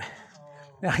complicated. And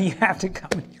now you have to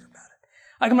come and hear about it.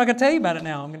 I'm not going to tell you about it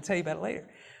now. I'm going to tell you about it later.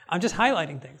 I'm just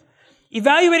highlighting things.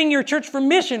 Evaluating your church for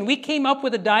mission. We came up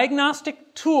with a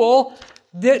diagnostic tool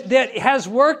that has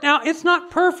worked. Now, it's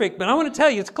not perfect, but I want to tell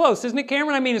you it's close, isn't it,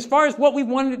 Cameron? I mean, as far as what we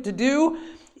wanted it to do,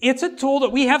 it's a tool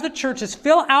that we have the churches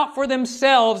fill out for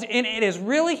themselves, and it has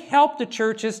really helped the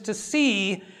churches to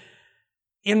see,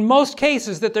 in most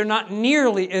cases, that they're not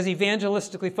nearly as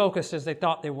evangelistically focused as they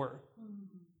thought they were.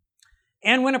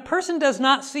 And when a person does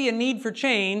not see a need for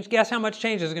change, guess how much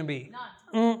change is going to be?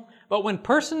 None. But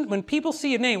when people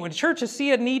see a name, when churches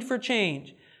see a need for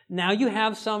change, now you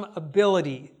have some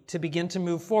ability to begin to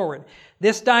move forward.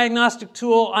 This diagnostic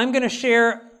tool, I'm going to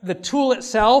share the tool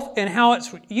itself and how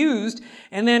it's used.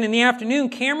 And then in the afternoon,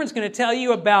 Cameron's going to tell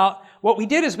you about what we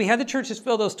did is we had the churches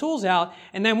fill those tools out,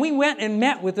 and then we went and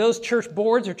met with those church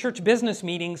boards or church business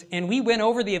meetings, and we went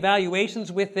over the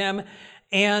evaluations with them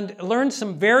and learned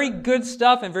some very good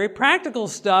stuff and very practical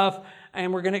stuff.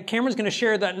 And Cameron's going to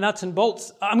share that nuts and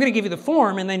bolts. I'm going to give you the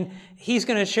form, and then he's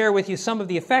going to share with you some of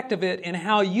the effect of it and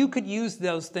how you could use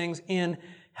those things in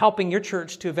helping your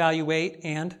church to evaluate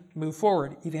and move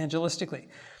forward evangelistically.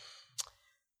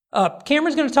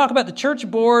 Cameron's going to talk about the church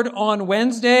board on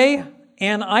Wednesday,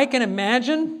 and I can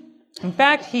imagine, in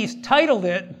fact, he's titled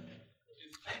it,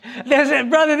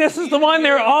 brother, this is the one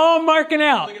they're all marking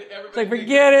out. It's like,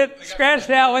 forget it, scratch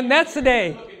that one, that's the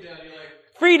day.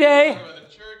 Free day.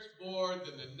 Then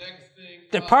the next thing,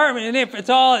 department, and it's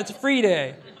a free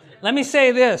day. Let me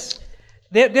say this.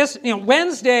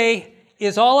 Wednesday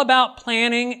is all about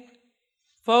planning.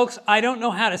 Folks, I don't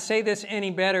know how to say this any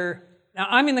better. Now,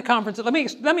 I'm in the conference. Let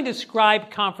me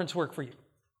describe conference work for you.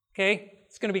 Okay?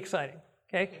 It's going to be exciting.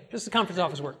 Okay? This is the conference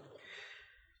office work.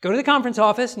 Go to the conference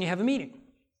office and you have a meeting.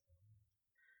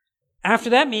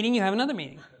 After that meeting, you have another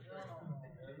meeting.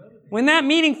 When that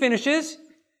meeting finishes,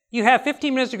 you have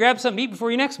 15 minutes to grab something to eat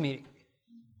before your next meeting.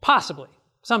 Possibly.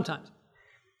 Sometimes.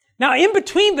 Now, in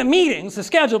between the meetings, the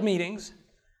scheduled meetings,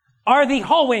 are the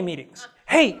hallway meetings.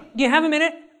 Hey, do you have a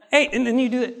minute? Hey, and then you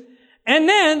do it. And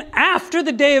then, after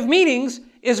the day of meetings,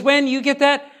 is when you get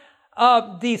that,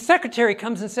 the secretary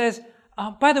comes and says,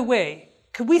 by the way,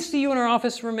 could we see you in our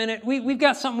office for a minute? We've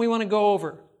got something we want to go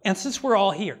over. And since we're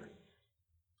all here,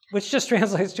 which just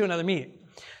translates to another meeting.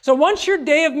 So once your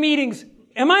day of meetings,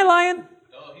 am I lying?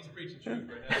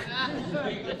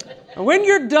 When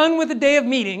you're done with the day of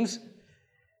meetings,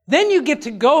 then you get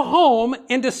to go home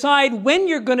and decide when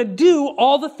you're going to do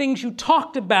all the things you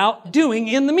talked about doing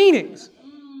in the meetings.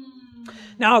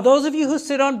 Now, those of you who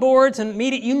sit on boards and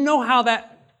meet it, you know how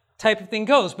that type of thing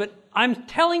goes. But I'm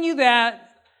telling you that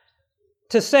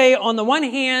to say, on the one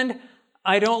hand,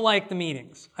 I don't like the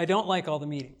meetings. I don't like all the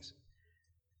meetings.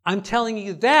 I'm telling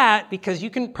you that because you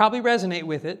can probably resonate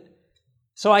with it.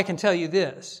 So I can tell you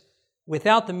this.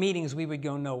 Without the meetings, we would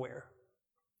go nowhere.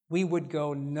 We would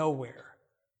go nowhere.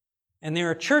 And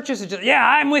there are churches that just, yeah,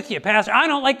 I'm with you, Pastor. I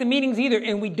don't like the meetings either.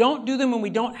 And we don't do them and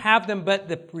we don't have them. But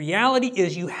the reality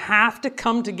is you have to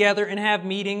come together and have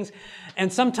meetings.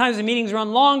 And sometimes the meetings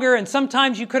run longer. And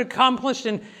sometimes you could accomplish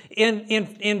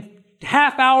in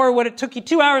half hour what it took you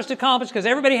 2 hours to accomplish because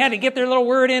everybody had to get their little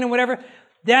word in and whatever.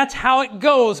 That's how it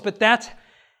goes. But that's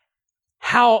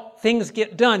how things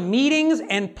get done. Meetings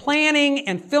and planning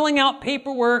and filling out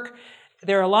paperwork.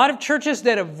 There are a lot of churches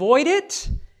that avoid it.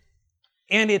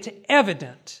 And it's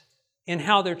evident in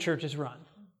how their church is run.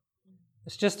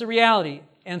 It's just the reality.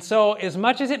 And so as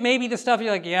much as it may be the stuff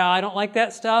you're like, yeah, I don't like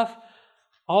that stuff,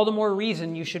 all the more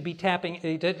reason you should be tapping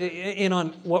in on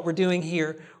what we're doing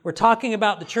here. We're talking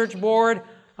about the church board.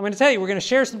 I'm going to tell you, we're going to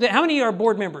share some. How many are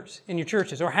board members in your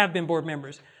churches or have been board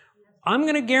members? I'm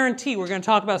going to guarantee we're going to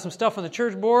talk about some stuff on the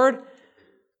church board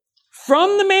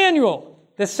from the manual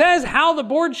that says how the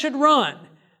board should run.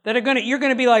 That you're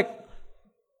going to be like,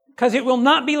 because it will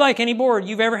not be like any board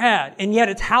you've ever had. And yet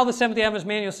it's how the Seventh-day Adventist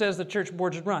Manual says the church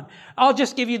board should run. I'll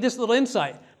just give you this little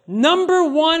insight. Number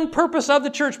one purpose of the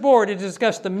church board is to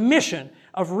discuss the mission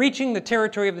of reaching the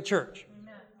territory of the church.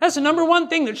 That's the number one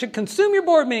thing that should consume your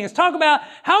board meetings. Talk about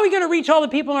how are we going to reach all the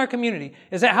people in our community.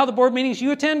 Is that how the board meetings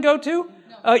you attend go to?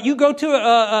 You go to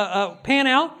a pan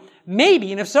out?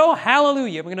 Maybe. And if so,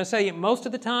 hallelujah. I'm going to say most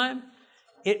of the time,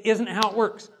 it isn't how it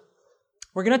works.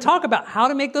 We're going to talk about how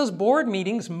to make those board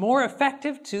meetings more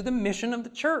effective to the mission of the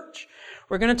church.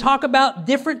 We're going to talk about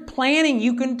different planning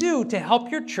you can do to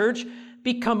help your church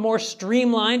become more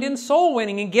streamlined in soul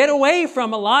winning and get away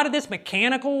from a lot of this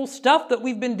mechanical stuff that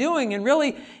we've been doing. And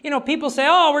really, people say,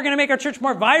 oh, we're going to make our church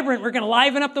more vibrant. We're going to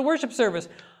liven up the worship service.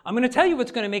 I'm going to tell you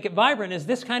what's going to make it vibrant is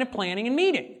this kind of planning and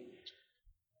meeting.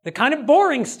 The kind of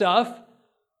boring stuff,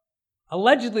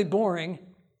 allegedly boring,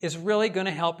 is really going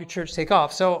to help your church take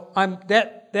off. So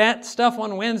that stuff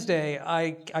on Wednesday,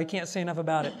 I can't say enough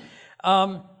about it.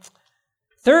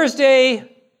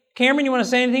 Thursday, Cameron, you want to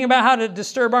say anything about how to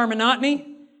disturb our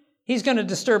monotony? He's going to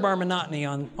disturb our monotony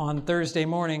on Thursday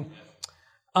morning.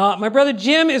 My brother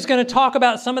Jim is going to talk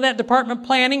about some of that department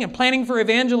planning and planning for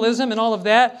evangelism and all of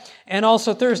that. And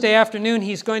also Thursday afternoon,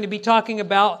 he's going to be talking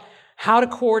about how to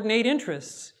coordinate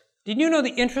interests. Did you know the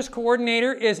interest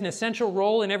coordinator is an essential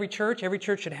role in every church? Every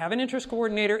church should have an interest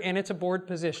coordinator, and it's a board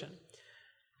position.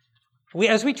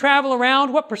 As we travel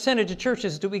around, what percentage of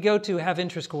churches do we go to have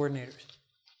interest coordinators?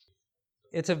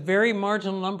 It's a very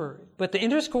marginal number. But the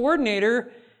interest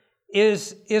coordinator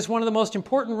is one of the most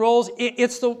important roles.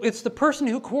 It's the person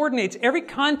who coordinates every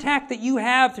contact that you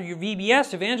have through your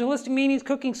VBS, evangelistic meetings,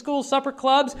 cooking schools, supper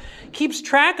clubs, keeps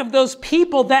track of those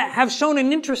people that have shown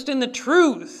an interest in the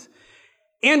truth.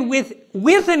 And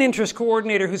with an interest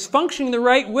coordinator who's functioning the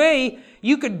right way,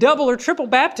 you could double or triple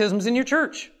baptisms in your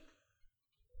church.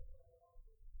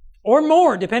 Or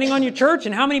more, depending on your church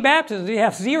and how many baptisms. If you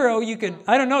have 0, you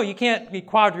can't be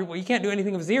quadruple. You can't do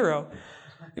anything of 0.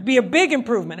 It'd be a big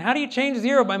improvement. How do you change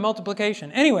 0 by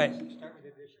multiplication? Anyway,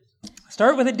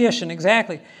 start with addition,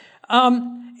 exactly.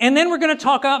 And then we're going to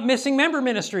talk about missing member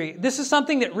ministry. This is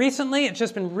something that recently, it's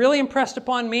just been really impressed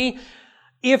upon me.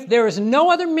 If there is no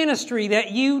other ministry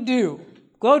that you do,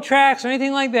 glow tracks or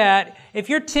anything like that, if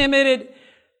you're timid,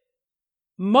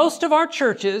 most of our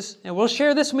churches, and we'll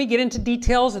share this when we get into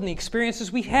details and the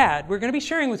experiences we've had, we're going to be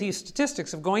sharing with you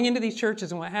statistics of going into these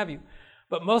churches and what have you.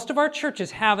 But most of our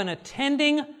churches have an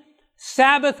attending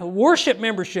Sabbath worship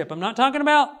membership. I'm not talking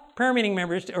about prayer meeting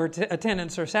members or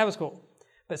attendance or Sabbath school.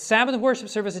 But Sabbath worship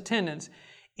service attendance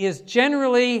is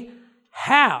generally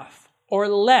half or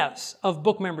less of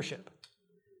book membership.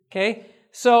 Okay,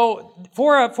 so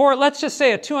for let's just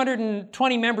say a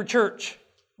 220 member church,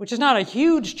 which is not a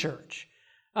huge church,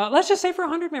 let's just say for a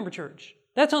 100 member church,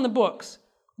 that's on the books.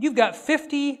 You've got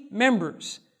 50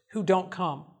 members who don't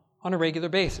come on a regular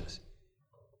basis.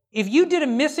 If you did a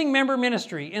missing member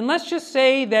ministry, and let's just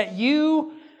say that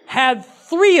you had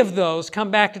 3 of those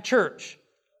come back to church,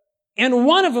 and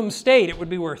 1 of them stayed, it would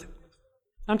be worth it.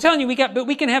 I'm telling you, we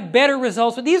can have better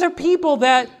results. But these are people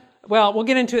that, well, we'll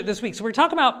get into it this week. So we're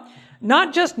talking about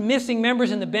not just missing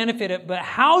members and the benefit of it, but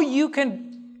how you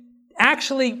can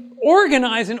actually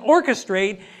organize and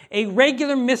orchestrate a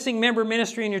regular missing member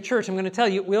ministry in your church. I'm going to tell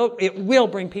you, it will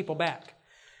bring people back.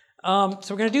 So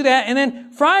we're going to do that. And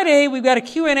then Friday, we've got a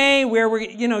Q&A where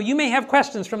you may have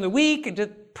questions from the week,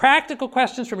 just practical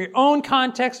questions from your own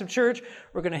context of church.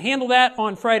 We're going to handle that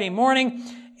on Friday morning.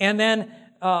 And then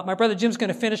My brother Jim's going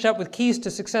to finish up with Keys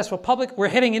to Successful Public. We're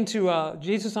heading into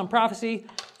Jesus on Prophecy.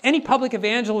 Any public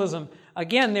evangelism.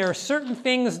 Again, there are certain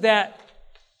things that,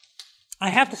 I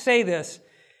have to say this.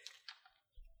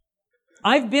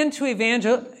 I've been to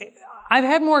I've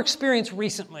had more experience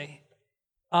recently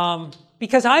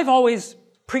because I've always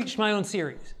preached my own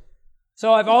series.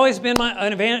 So I've always been my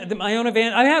own evangelist.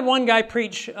 I've had one guy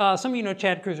preach, some of you know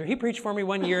Chad Cruiser. He preached for me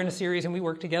 1 year in a series and we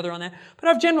worked together on that. But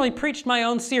I've generally preached my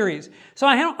own series. So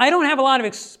I don't have a lot of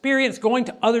experience going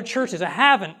to other churches. I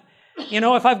haven't.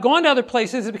 If I've gone to other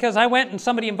places, it's because I went and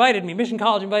somebody invited me. Mission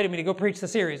College invited me to go preach the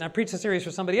series. And I preached the series for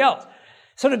somebody else.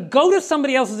 So to go to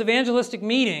somebody else's evangelistic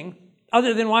meeting,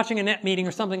 other than watching a net meeting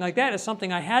or something like that, is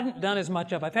something I hadn't done as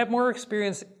much of. I've had more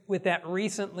experience with that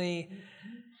recently.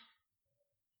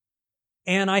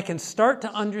 And I can start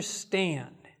to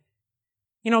understand.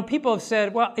 People have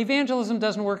said, well, evangelism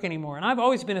doesn't work anymore. And I've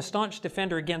always been a staunch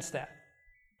defender against that.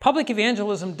 Public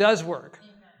evangelism does work.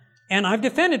 And I've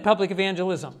defended public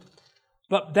evangelism.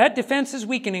 But that defense is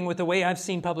weakening with the way I've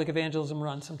seen public evangelism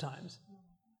run sometimes.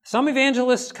 Some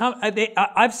evangelists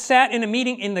I've sat in a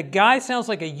meeting and the guy sounds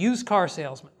like a used car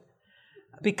salesman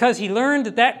because he learned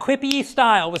that quippy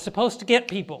style was supposed to get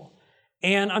people.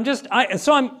 And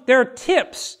there are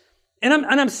tips. And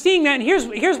I'm seeing that, and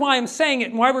here's why I'm saying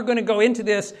it and why we're going to go into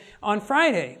this on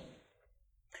Friday.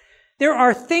 There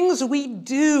are things we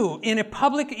do in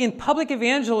public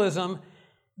evangelism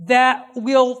that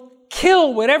will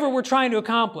kill whatever we're trying to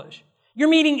accomplish. Your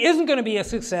meeting isn't going to be a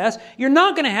success. You're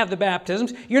not going to have the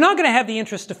baptisms. You're not going to have the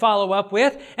interest to follow up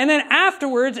with. And then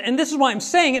afterwards, and this is why I'm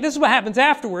saying it, this is what happens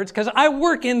afterwards, because I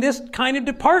work in this kind of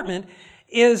department,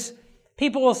 is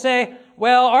people will say,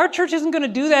 well, our church isn't going to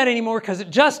do that anymore because it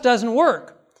just doesn't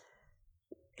work.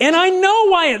 And I know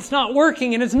why it's not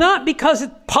working, and it's not because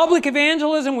it's public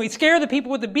evangelism, we scare the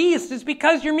people with the beast. It's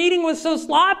because your meeting was so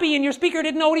sloppy and your speaker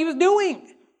didn't know what he was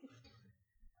doing.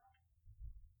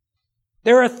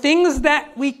 There are things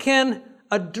that we can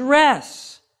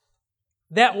address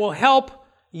that will help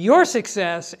your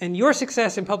success, and your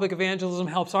success in public evangelism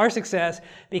helps our success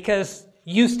because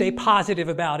you stay positive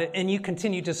about it and you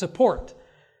continue to support.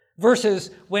 Versus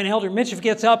when Elder Mitchell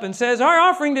gets up and says, our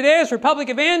offering today is for public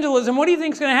evangelism. What do you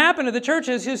think is going to happen to the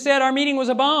churches who said our meeting was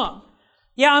a bomb?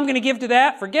 Yeah, I'm going to give to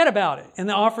that. Forget about it. And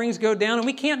the offerings go down and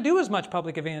we can't do as much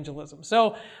public evangelism.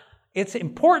 So it's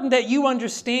important that you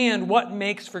understand what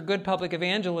makes for good public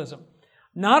evangelism.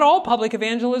 Not all public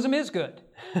evangelism is good.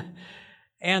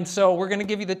 And so we're going to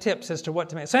give you the tips as to what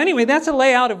to make. So anyway, that's a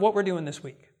layout of what we're doing this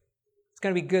week. It's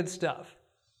going to be good stuff.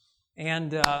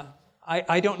 And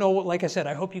I don't know, like I said,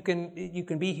 I hope you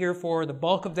can be here for the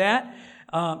bulk of that.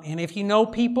 And if you know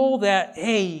people that,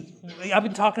 hey, I've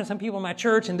been talking to some people in my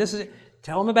church and this is it,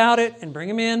 tell them about it and bring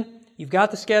them in. You've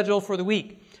got the schedule for the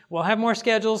week. We'll have more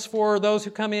schedules for those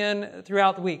who come in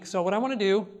throughout the week. So what I want to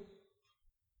do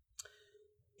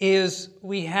is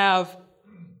I'm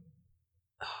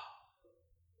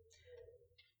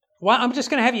just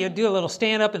going to have you do a little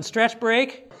stand up and stretch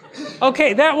break.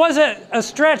 Okay, that was a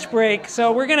stretch break.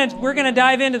 So we're gonna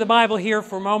dive into the Bible here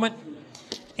for a moment,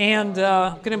 and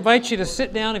I'm going to invite you to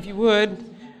sit down if you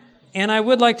would. And I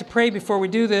would like to pray before we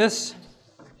do this.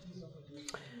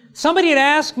 Somebody had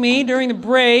asked me during the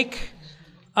break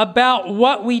about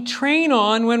what we train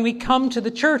on when we come to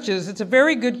the churches. It's a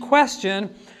very good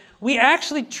question. We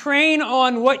actually train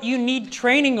on what you need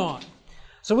training on.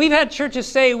 So we've had churches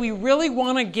say we really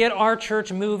want to get our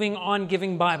church moving on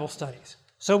giving Bible studies.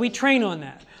 So we train on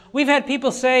that. We've had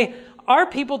people say, our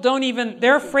people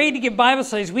they're afraid to give Bible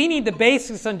studies. We need the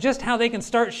basics on just how they can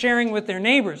start sharing with their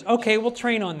neighbors. Okay, we'll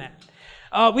train on that.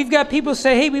 We've got people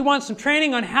say, hey, we want some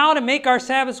training on how to make our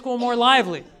Sabbath school more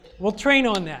lively. We'll train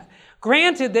on that.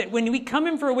 Granted that when we come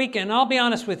in for a weekend, I'll be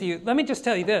honest with you, let me just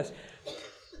tell you this.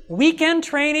 Weekend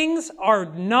trainings are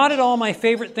not at all my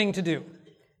favorite thing to do.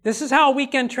 This is how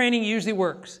weekend training usually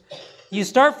works. You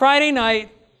start Friday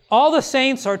night, all the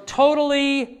saints are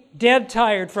totally dead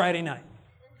tired Friday night.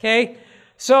 Okay?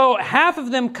 So half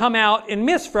of them come out and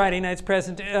miss Friday night's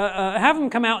presentation. Half of them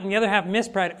come out and the other half miss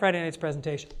Friday night's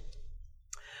presentation.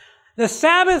 The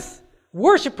Sabbath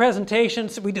worship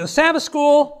presentations, we do a Sabbath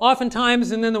school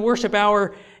oftentimes and then the worship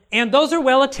hour, and those are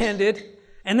well attended.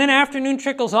 And then afternoon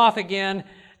trickles off again.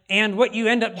 And what you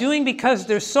end up doing, because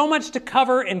there's so much to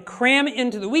cover and cram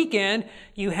into the weekend,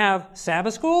 you have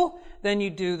Sabbath school, then you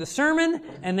do the sermon,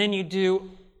 and then you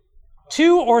do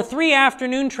 2 or 3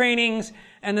 afternoon trainings,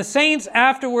 and the saints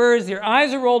afterwards, their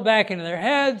eyes are rolled back into their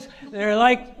heads, they're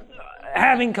like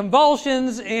having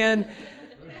convulsions, and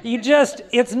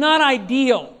it's not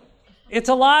ideal. It's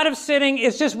a lot of sitting,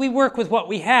 it's just we work with what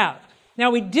we have.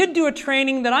 Now we did do a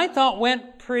training that I thought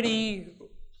went pretty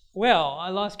well, I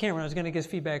lost Cameron. I was going to give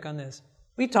feedback on this.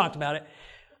 We talked about it.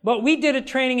 But we did a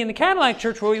training in the Cadillac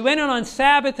Church where we went in on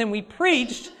Sabbath and we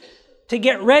preached to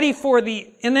get ready for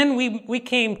and then we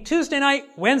came Tuesday night,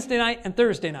 Wednesday night, and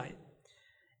Thursday night.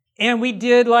 And we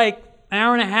did like an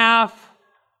hour and a half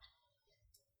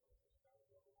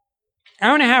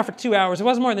or 2 hours. It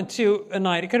wasn't more than 2 a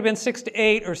night. It could have been 6 to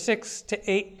 8 or 6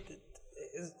 to 8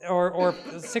 or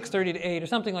 6:30 to 8 or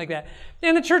something like that.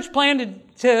 And the church planned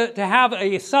to have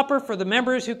a supper for the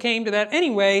members who came to that.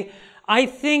 Anyway, I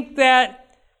think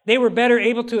that they were better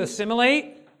able to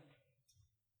assimilate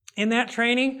in that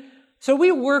training. So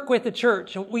we work with the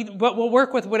church, but we'll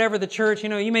work with whatever the church,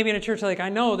 you may be in a church like, I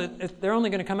know that if they're only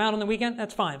going to come out on the weekend,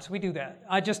 that's fine. So we do that.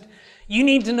 You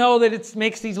need to know that it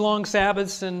makes these long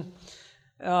Sabbaths and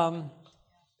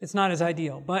it's not as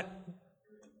ideal, but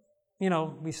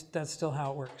that's still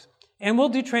how it works. And we'll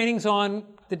do trainings on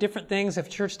the different things. If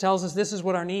church tells us this is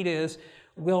what our need is,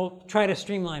 we'll try to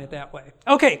streamline it that way.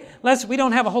 Okay, we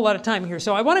don't have a whole lot of time here.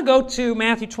 So I want to go to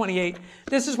Matthew 28.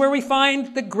 This is where we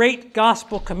find the great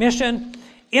gospel commission.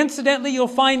 Incidentally, you'll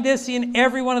find this in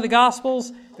every one of the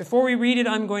gospels. Before we read it,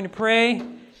 I'm going to pray.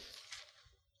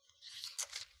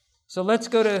 So let's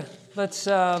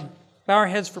bow our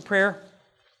heads for prayer.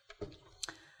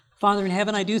 Father in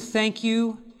heaven, I do thank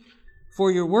you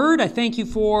for your word. I thank you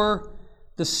for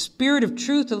the Spirit of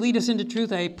truth to lead us into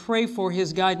truth. I pray for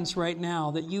His guidance right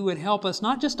now, that you would help us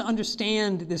not just to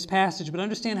understand this passage, but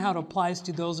understand how it applies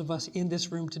to those of us in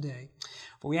this room today.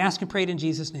 For we ask and pray it in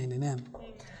Jesus' name. Amen.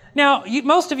 Now,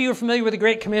 most of you are familiar with the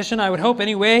Great Commission, I would hope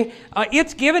anyway.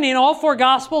 It's given in all 4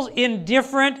 Gospels in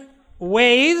different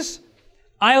ways.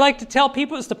 I like to tell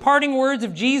people it's the parting words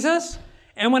of Jesus.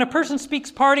 And when a person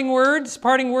speaks parting words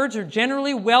are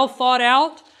generally well thought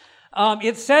out.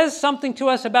 It says something to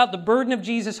us about the burden of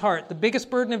Jesus' heart. The biggest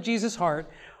burden of Jesus' heart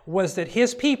was that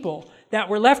His people that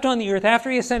were left on the earth after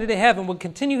He ascended to heaven would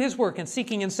continue His work in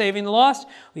seeking and saving the lost.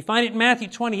 We find it in Matthew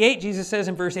 28. Jesus says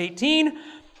in verse 18,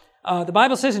 the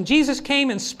Bible says, "And Jesus came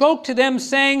and spoke to them,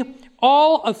 saying,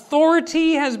 all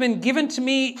authority has been given to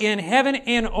me in heaven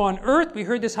and on earth." We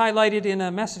heard this highlighted in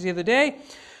a message the other day.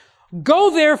 "Go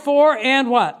therefore and"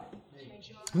 what?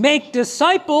 "Make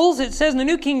disciples," it says in the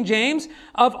New King James,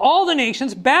 "of all the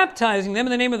nations, baptizing them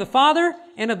in the name of the Father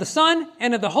and of the Son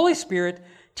and of the Holy Spirit,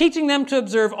 teaching them to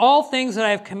observe all things that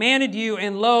I have commanded you.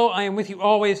 And lo, I am with you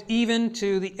always, even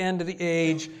to the end of the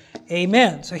age.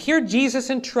 Amen." So here Jesus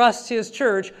entrusts His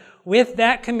church with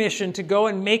that commission to go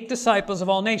and make disciples of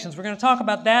all nations. We're going to talk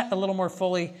about that a little more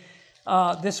fully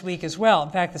this week as well. In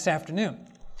fact, this afternoon.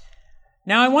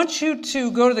 Now, I want you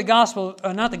to go to the gospel,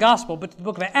 not the gospel, but the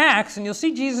book of Acts, and you'll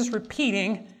see Jesus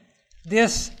repeating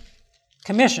this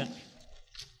commission.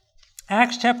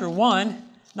 Acts chapter 1,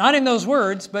 not in those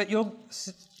words, but you'll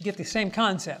get the same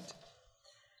concept.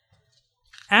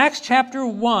 Acts chapter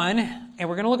 1, and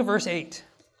we're going to look at verse 8.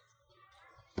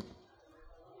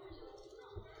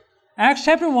 Acts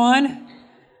chapter 1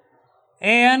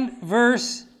 and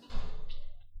verse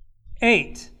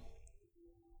 8.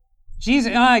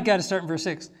 I got to start in verse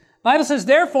 6. The Bible says,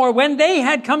 "Therefore, when they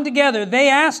had come together, they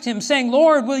asked Him, saying,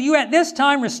 Lord, will you at this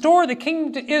time restore the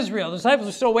kingdom to Israel?" The disciples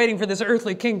are still waiting for this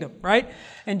earthly kingdom, right?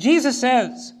 And Jesus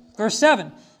says, verse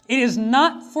 7, "It is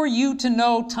not for you to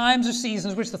know times or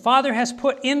seasons which the Father has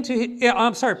put in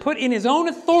His own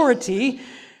authority,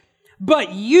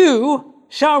 but you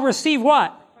shall receive"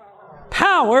 what?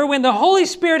 "Power when the Holy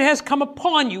Spirit has come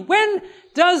upon you." When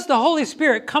does the Holy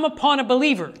Spirit come upon a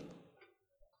believer?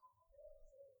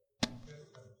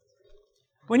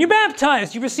 When you're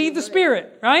baptized, you receive the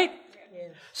Spirit, right?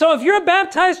 So if you're a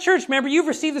baptized church member, you've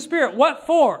received the Spirit. What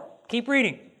for? Keep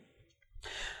reading.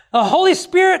 The Holy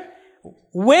Spirit,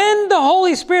 when the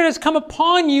Holy Spirit has come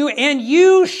upon you, and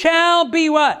you shall be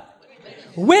what?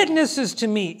 Witnesses to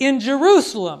me in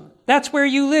Jerusalem. That's where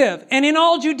you live. And in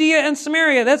all Judea and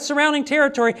Samaria, that's surrounding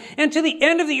territory, and to the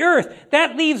end of the earth.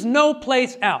 That leaves no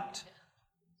place out.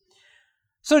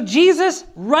 So Jesus,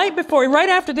 right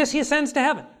after this, He ascends to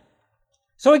heaven.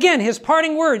 So again, His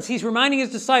parting words, He's reminding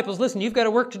His disciples, listen, you've got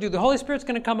a work to do. The Holy Spirit's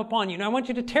going to come upon you. Now I want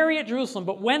you to tarry at Jerusalem,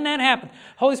 but when that happens,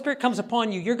 Holy Spirit comes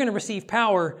upon you, you're going to receive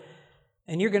power,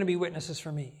 and you're going to be witnesses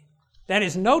for me. That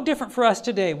is no different for us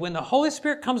today. When the Holy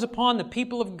Spirit comes upon the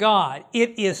people of God,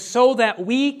 it is so that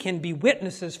we can be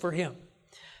witnesses for Him.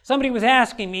 Somebody was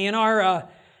asking me in our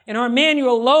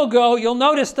manual logo, you'll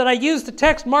notice that I used the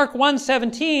text Mark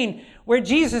 1:17, where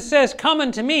Jesus says, "Come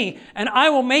unto me, and I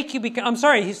will make you become,"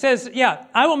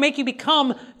 I will make you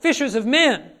become fishers of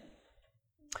men.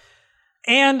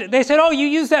 And they said, "Oh, you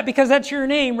use that because that's your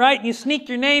name, right? And you sneak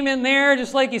your name in there,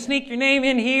 just like you sneak your name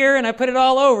in here," and I put it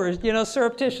all over,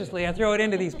 surreptitiously. I throw it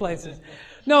into these places.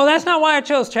 No, that's not why I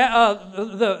chose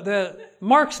the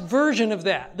Mark's version of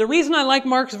that. The reason I like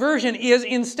Mark's version is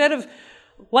instead of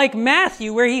like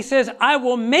Matthew where he says, I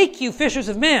will make you fishers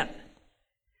of men.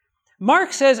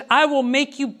 Mark says, I will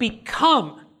make you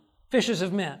become fishers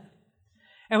of men.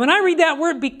 And when I read that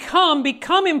word become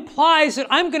implies that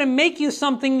I'm going to make you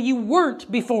something you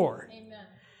weren't before. Amen.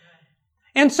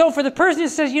 And so for the person who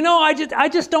says, I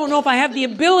just don't know if I have the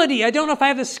ability, I don't know if I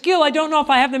have the skill, I don't know if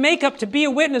I have the makeup to be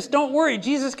a witness, don't worry.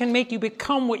 Jesus can make you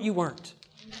become what you weren't.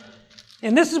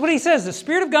 And this is what he says, the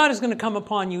Spirit of God is going to come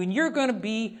upon you and you're going to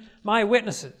be my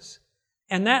witnesses.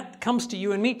 And that comes to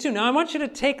you and me too. Now I want you to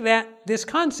take this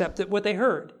concept that what they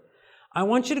heard. I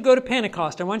want you to go to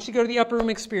Pentecost. I want you to go to the upper room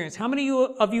experience. How many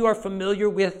of you are familiar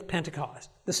with Pentecost?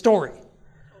 The story.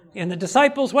 And the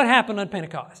disciples, what happened on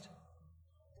Pentecost?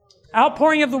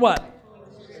 Outpouring of the what?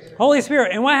 Holy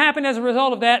Spirit. And what happened as a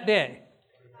result of that day?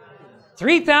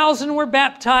 3,000 were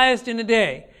baptized in a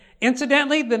day.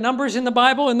 Incidentally, the numbers in the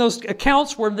Bible in those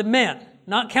accounts were the men,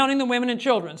 not counting the women and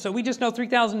children. So we just know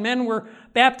 3,000 men were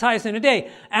baptized in a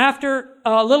day. After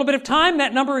a little bit of time,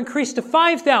 that number increased to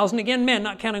 5,000, again, men,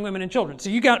 not counting women and children. So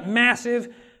you got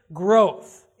massive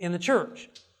growth in the church.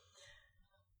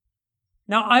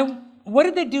 Now, what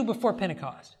did they do before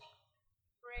Pentecost?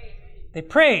 They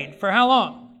prayed for how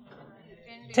long?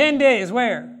 10 days.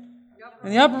 Where?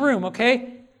 In the upper room,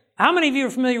 okay? How many of you are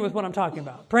familiar with what I'm talking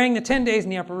about? Praying the 10 days in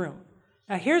the upper room.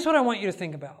 Now, here's what I want you to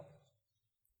think about.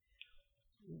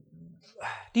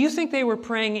 Do you think they were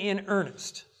praying in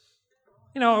earnest?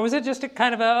 Or was it just a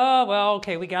kind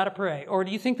of we got to pray? Or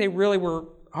do you think they really were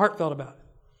heartfelt about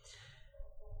it?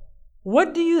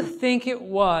 What do you think it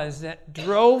was that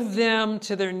drove them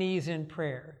to their knees in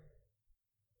prayer?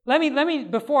 Let me,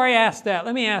 before I ask that,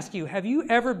 let me ask you, have you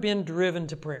ever been driven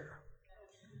to prayer?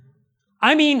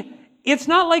 I mean, it's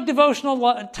not like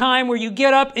devotional time where you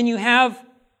get up and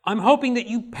I'm hoping that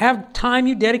you have time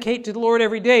you dedicate to the Lord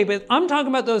every day, but I'm talking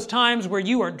about those times where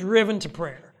you are driven to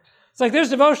prayer. It's like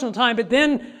there's devotional time, but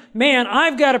then, man,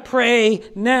 I've got to pray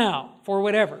now for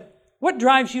whatever. What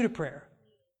drives you to prayer?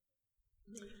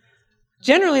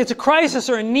 Generally, it's a crisis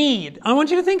or a need. I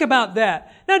want you to think about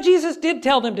that. Now, Jesus did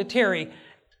tell them to tarry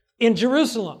in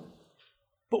Jerusalem,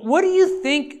 but what do you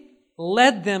think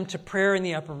led them to prayer in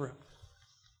the upper room?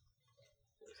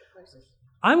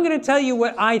 I'm going to tell you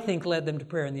what I think led them to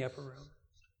prayer in the upper room.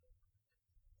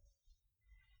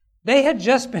 They had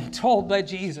just been told by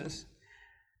Jesus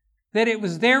that it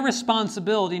was their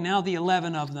responsibility, now the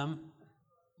 11 of them,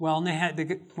 and they had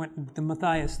the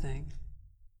Matthias thing,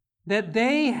 that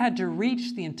they had to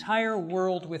reach the entire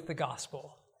world with the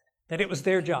gospel, that it was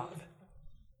their job.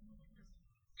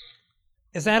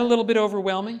 Is that a little bit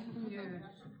overwhelming? Yeah.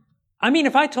 I mean,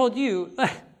 if I told you,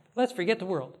 let's forget the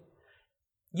world.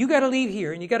 You got to leave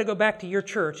here and you got to go back to your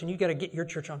church and you got to get your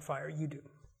church on fire. You do.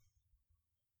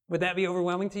 Would that be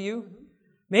overwhelming to you?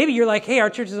 Maybe you're like, hey, our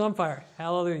church is on fire.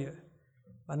 Hallelujah.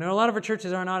 I know a lot of our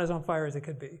churches are not as on fire as they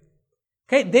could be.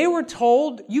 Okay, they were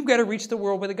told you've got to reach the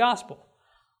world with the gospel.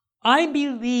 I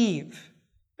believe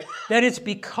that it's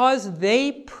because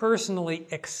they personally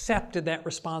accepted that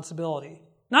responsibility.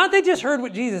 Not they just heard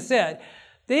what Jesus said.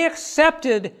 They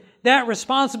accepted that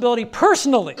responsibility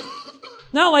personally.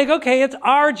 Not like, okay, it's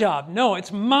our job. No,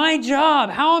 it's my job.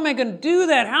 How am I going to do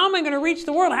that? How am I going to reach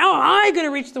the world? How am I going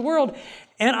to reach the world?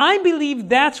 And I believe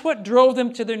that's what drove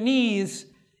them to their knees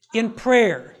in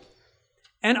prayer.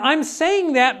 And I'm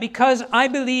saying that because I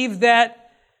believe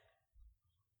that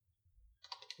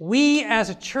we as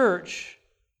a church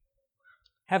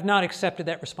have not accepted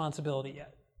that responsibility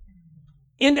yet.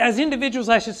 As individuals,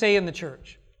 I should say, in the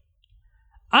church.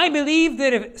 I believe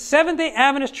that if Seventh-day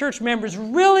Adventist church members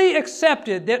really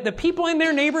accepted that the people in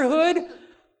their neighborhood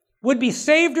would be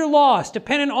saved or lost,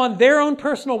 depending on their own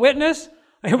personal witness,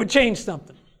 it would change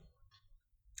something.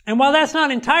 And while that's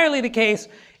not entirely the case,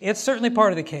 it's certainly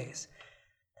part of the case.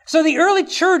 So the early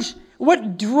church,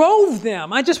 what drove them,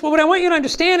 what I want you to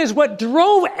understand is what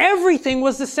drove everything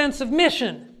was the sense of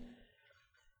mission.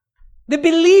 The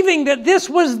believing that this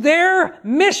was their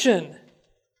mission.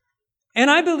 And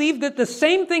I believe that the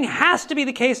same thing has to be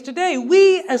the case today.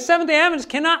 We, as Seventh-day Adventists,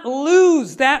 cannot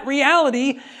lose that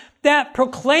reality that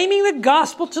proclaiming the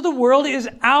gospel to the world is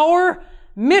our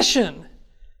mission.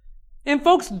 And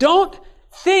folks, don't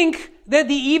think that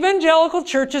the evangelical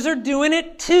churches are doing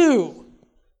it too.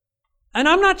 And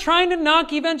I'm not trying to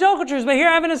knock evangelical churches, but here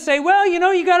I'm going to say, well,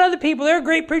 you got other people. There are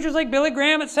great preachers like Billy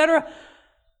Graham, etc.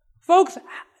 Folks,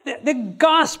 the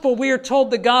gospel, we are told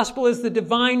the gospel is the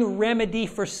divine remedy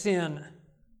for sin.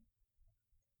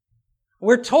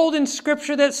 We're told in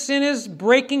Scripture that sin is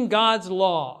breaking God's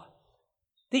law.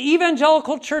 The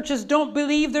evangelical churches don't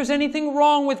believe there's anything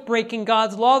wrong with breaking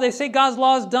God's law. They say God's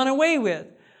law is done away with.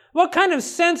 What kind of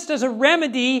sense does a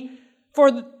remedy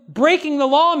for breaking the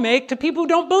law make to people who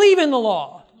don't believe in the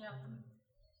law? Yeah.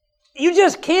 You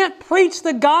just can't preach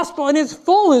the gospel in its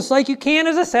fullness like you can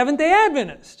as a Seventh-day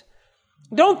Adventist.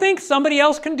 Don't think somebody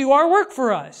else can do our work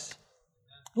for us.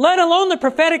 Let alone the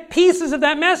prophetic pieces of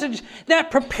that message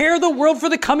that prepare the world for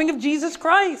the coming of Jesus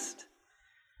Christ.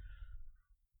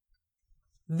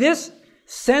 This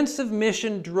sense of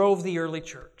mission drove the early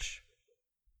church.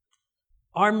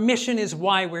 Our mission is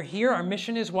why we're here. Our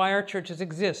mission is why our churches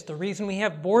exist. The reason we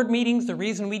have board meetings, the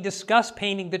reason we discuss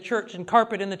painting the church and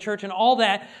carpet in the church and all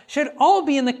that should all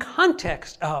be in the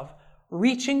context of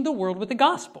reaching the world with the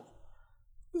gospel.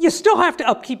 You still have to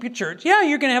upkeep your church. Yeah,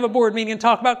 you're going to have a board meeting and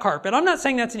talk about carpet. I'm not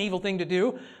saying that's an evil thing to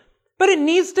do, but it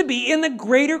needs to be in the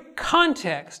greater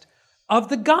context of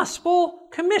the gospel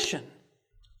commission,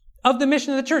 of the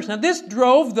mission of the church. Now, this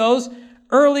drove those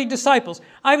early disciples.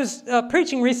 I was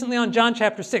preaching recently on John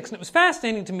chapter 6, and it was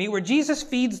fascinating to me where Jesus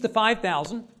feeds the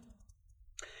 5,000.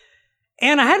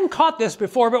 And I hadn't caught this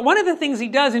before, but one of the things he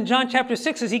does in John chapter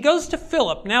 6 is he goes to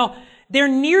Philip. Now, they're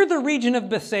near the region of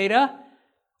Bethsaida,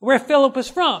 where Philip was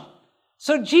from.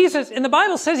 So Jesus, and the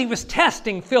Bible says he was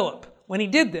testing Philip when he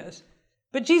did this.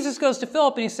 But Jesus goes to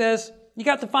Philip and he says, you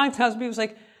got the 5,000 people. He's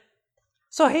like,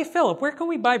 so hey Philip, where can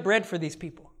we buy bread for these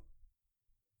people?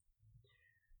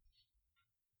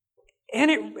 And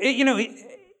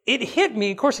it hit me.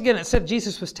 Of course, again, it said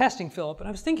Jesus was testing Philip, and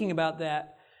I was thinking about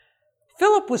that.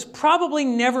 Philip was probably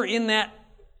never in that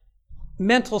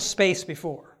mental space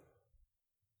before.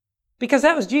 Because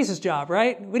that was Jesus' job,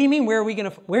 right? What do you mean, where are we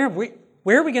going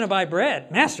to buy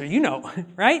bread? Master, you know,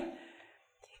 right?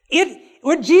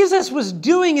 What Jesus was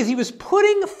doing is he was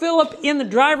putting Philip in the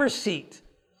driver's seat,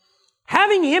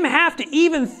 having him have to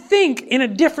even think in a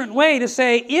different way to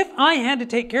say, if I had to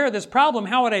take care of this problem,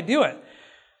 how would I do it?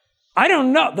 I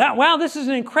don't know. Wow, this is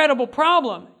an incredible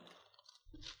problem.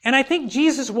 And I think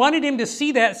Jesus wanted him to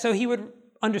see that so he would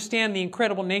understand the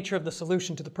incredible nature of the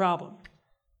solution to the problem.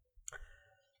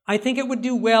 I think it would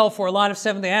do well for a lot of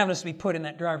Seventh-day Adventists to be put in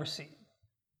that driver's seat.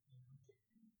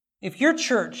 If your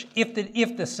church,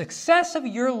 if the success of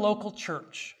your local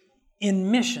church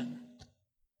in mission,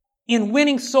 in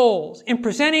winning souls, in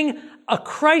presenting a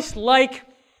Christ-like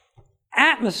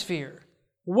atmosphere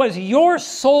was your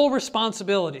sole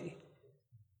responsibility,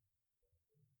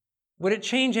 would it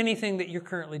change anything that you're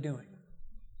currently doing?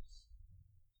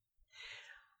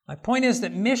 My point is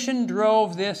that mission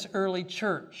drove this early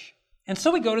church. And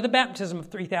so we go to the baptism of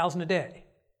 3,000 a day.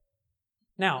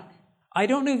 Now, I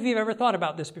don't know if you've ever thought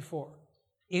about this before.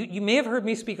 You may have heard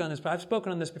me speak on this, but I've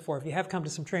spoken on this before if you have come to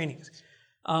some trainings.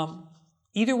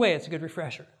 Either way, it's a good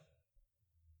refresher.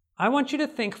 I want you to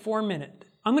think for a minute.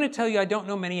 I'm going to tell you I don't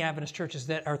know many Adventist churches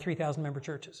that are 3,000 member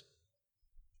churches.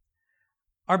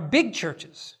 Our big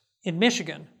churches in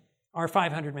Michigan are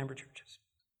 500 member churches,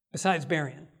 besides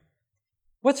Berrien.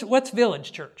 What's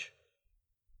Village Church?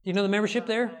 Do you know the membership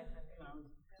there?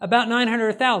 About 900 or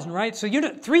 1,000, right? So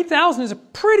 3,000 is a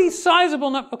pretty sizable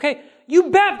number. Okay,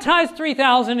 you baptize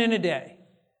 3,000 in a day.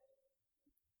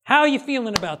 How are you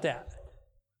feeling about that?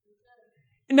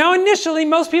 Now, initially,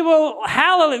 most people,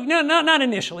 hallelujah. No, not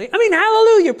initially. I mean,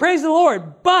 hallelujah, praise the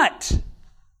Lord. But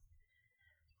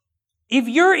if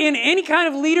you're in any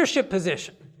kind of leadership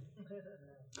position,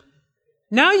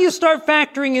 now you start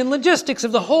factoring in logistics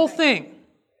of the whole thing.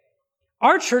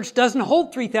 Our church doesn't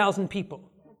hold 3,000 people.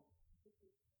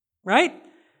 Right?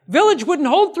 Village wouldn't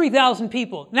hold 3,000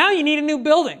 people. Now you need a new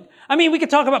building. I mean, we could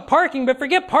talk about parking, but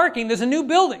forget parking. There's a new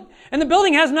building. And the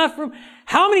building has enough room.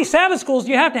 How many Sabbath schools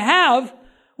do you have to have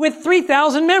with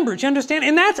 3,000 members? You understand?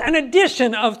 And that's an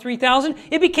addition of 3,000.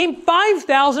 It became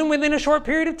 5,000 within a short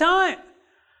period of time.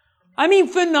 I mean,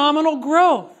 phenomenal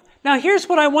growth. Now, here's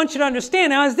what I want you to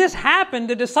understand. Now, as this happened,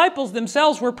 the disciples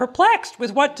themselves were perplexed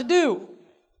with what to do.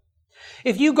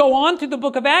 If you go on through the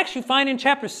book of Acts, you find in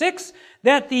chapter 6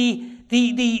 that the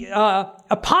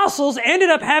apostles ended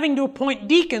up having to appoint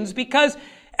deacons because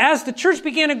as the church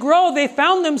began to grow, they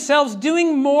found themselves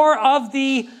doing more of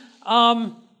the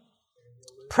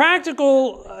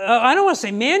practical, I don't want to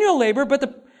say manual labor,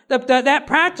 but that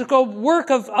practical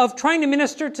work of trying to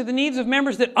minister to the needs of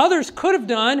members that others could have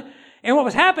done. And what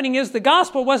was happening is the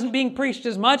gospel wasn't being preached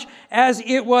as much as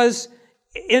it was,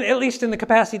 at least in the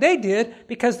capacity they did,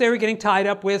 because they were getting tied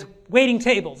up with waiting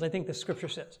tables, I think the scripture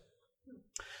says.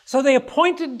 So they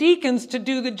appointed deacons to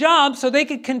do the job so they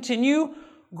could continue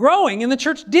growing, and the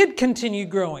church did continue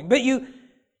growing. But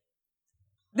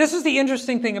this is the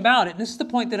interesting thing about it, and this is the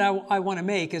point that I want to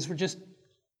make as we're just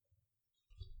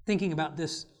thinking about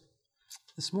this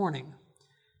morning.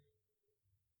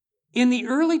 In the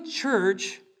early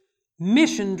church,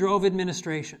 mission drove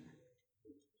administration.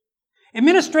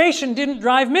 Administration didn't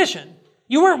drive mission.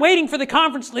 You weren't waiting for the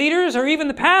conference leaders or even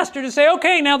the pastor to say,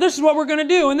 okay, now this is what we're going to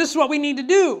do and this is what we need to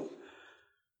do.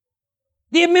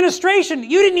 The administration,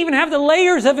 you didn't even have the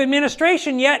layers of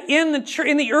administration yet in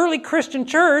the early Christian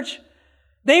church.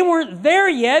 They weren't there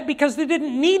yet because they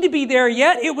didn't need to be there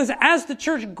yet. It was as the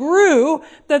church grew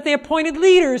that they appointed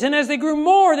leaders. And as they grew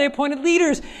more, they appointed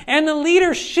leaders. And the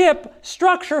leadership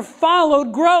structure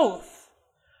followed growth.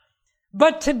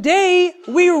 But today,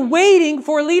 we are waiting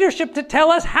for leadership to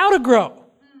tell us how to grow.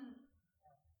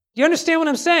 Do you understand what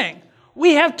I'm saying?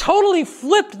 We have totally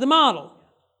flipped the model.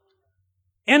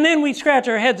 And then we scratch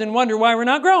our heads and wonder why we're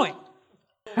not growing.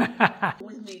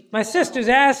 My sister's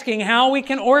asking how we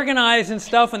can organize and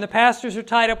stuff when the pastors are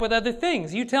tied up with other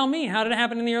things. You tell me, how did it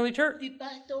happen in the early church? Isn't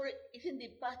the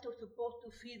pastor supposed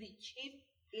to feed the sheep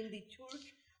in the church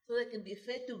so they can be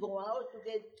fed to go out to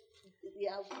get the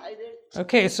outsiders?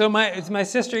 Okay, so my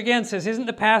sister again says, isn't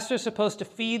the pastor supposed to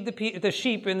feed the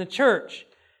sheep in the church?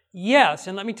 Yes,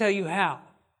 and let me tell you how.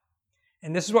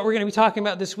 And this is what we're going to be talking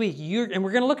about this week. And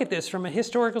we're going to look at this from a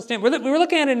historical standpoint. We're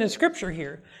looking at it in Scripture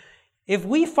here. If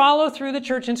we follow through the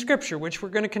church in Scripture, which we're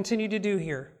going to continue to do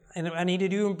here, and I need to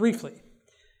do them briefly,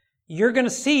 you're going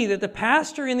to see that the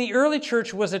pastor in the early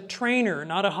church was a trainer,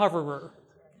 not a hoverer.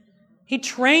 He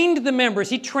trained the members.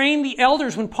 He trained the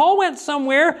elders. When Paul went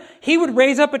somewhere, he would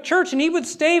raise up a church and he would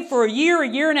stay for a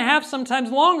year and a half, sometimes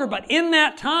longer. But in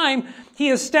that time, he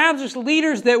established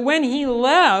leaders that when he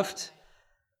left...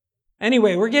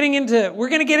 Anyway, we're going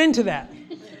to get into that.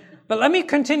 But let me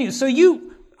continue.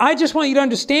 I just want you to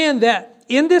understand that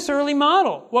in this early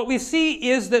model, what we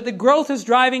see is that the growth is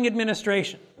driving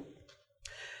administration.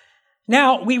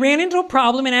 Now, we ran into a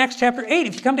problem in Acts chapter 8.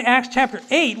 If you come to Acts chapter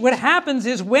 8, what happens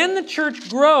is when the church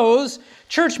grows,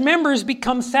 church members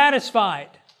become satisfied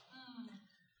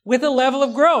with a level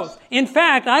of growth. In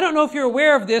fact, I don't know if you're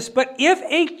aware of this, but if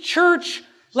a church,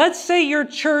 let's say your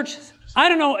church, I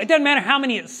don't know, it doesn't matter how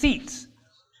many it seats,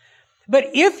 but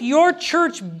if your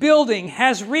church building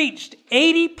has reached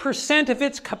 80% of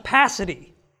its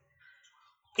capacity,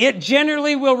 it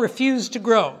generally will refuse to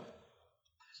grow.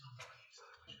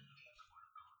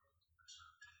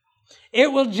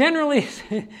 It will generally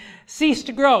cease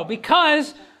to grow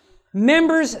because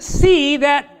members see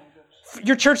that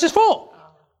your church is full.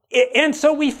 And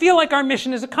so we feel like our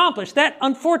mission is accomplished. That,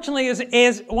 unfortunately,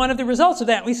 is one of the results of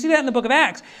that. We see that in the book of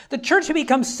Acts. The church had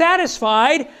become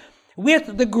satisfied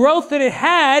with the growth that it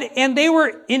had, and they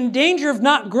were in danger of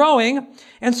not growing.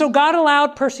 And so God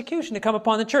allowed persecution to come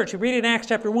upon the church. We read it in Acts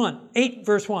chapter 8,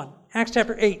 verse 1. Acts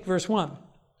chapter 8, verse 1.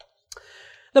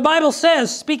 The Bible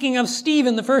says, speaking of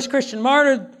Stephen, the first Christian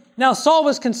martyr, now Saul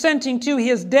was consenting to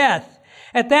his death.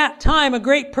 At that time, a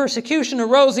great persecution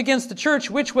arose against the church,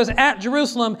 which was at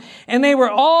Jerusalem, and they were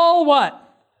all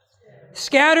what?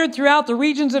 Scattered throughout the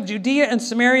regions of Judea and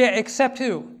Samaria, except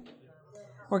who?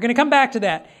 We're going to come back to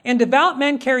that. And devout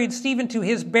men carried Stephen to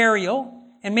his burial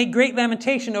and made great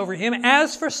lamentation over him.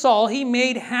 As for Saul, he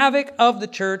made havoc of the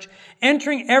church,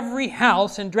 entering every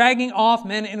house and dragging off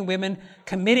men and women,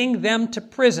 committing them to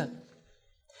prison.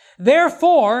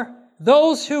 Therefore,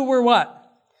 those who were what?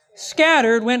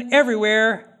 Scattered went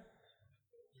everywhere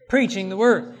preaching the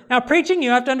word. Now, preaching,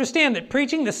 you have to understand that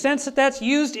preaching, the sense that that's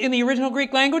used in the original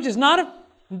Greek language is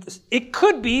it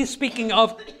could be speaking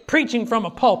of preaching from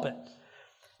a pulpit.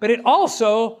 But it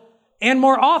also, and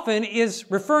more often,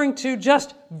 is referring to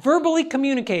just verbally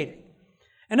communicating.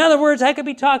 In other words, I could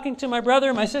be talking to my brother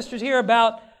and my sisters here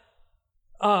about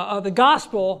the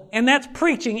gospel, and that's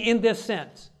preaching in this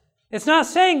sense. It's not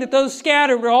saying that those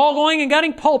scattered were all going and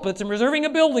getting pulpits and reserving a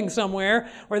building somewhere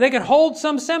where they could hold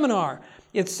some seminar.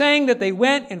 It's saying that they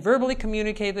went and verbally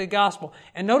communicated the gospel.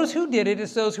 And notice who did it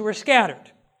is those who were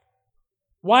scattered.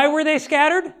 Why were they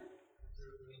scattered?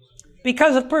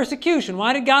 Because of persecution.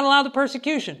 Why did God allow the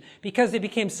persecution? Because they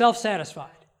became self-satisfied.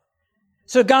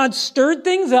 So God stirred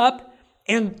things up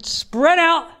and spread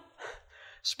out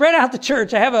the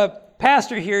church. I have a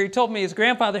pastor here. He told me his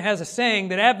grandfather has a saying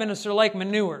that Adventists are like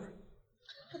manure.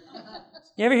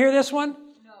 You ever hear this one?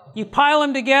 No. You pile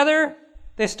them together,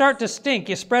 they start to stink.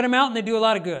 You spread them out and they do a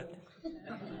lot of good.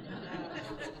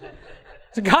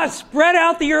 So God spread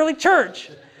out the early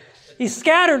church. He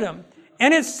scattered them.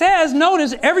 And it says,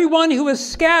 notice, everyone who was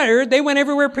scattered, they went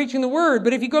everywhere preaching the word.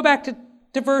 But if you go back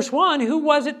to verse 1, who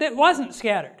was it that wasn't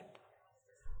scattered?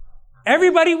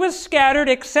 Everybody was scattered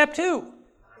except who?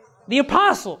 The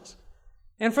apostles.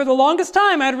 And for the longest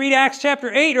time, I'd read Acts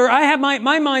chapter 8, or I have my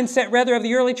mindset, rather, of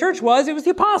the early church it was the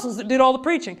apostles that did all the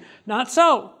preaching. Not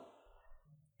so.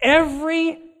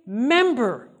 Every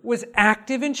member was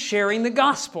active in sharing the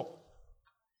gospel.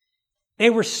 They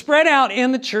were spread out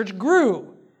and the church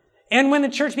grew. And when the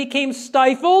church became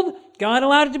stifled, God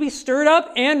allowed it to be stirred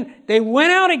up and they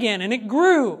went out again and it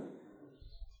grew.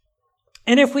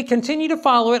 And if we continue to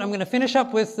follow it, I'm going to finish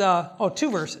up with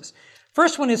 2 verses.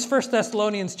 First one is 1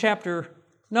 Thessalonians chapter...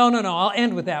 No, I'll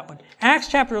end with that one. Acts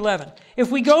chapter 11.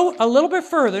 If we go a little bit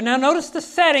further, now notice the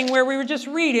setting where we were just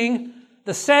reading.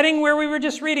 The setting where we were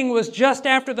just reading was just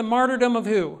after the martyrdom of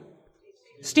who?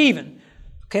 Stephen.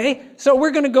 Okay, so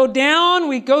we're going to go down.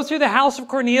 We go through the house of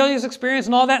Cornelius experience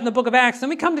and all that in the book of Acts. Then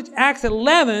we come to Acts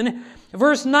 11,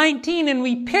 verse 19, and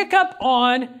we pick up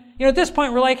on, at this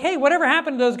point we're like, hey, whatever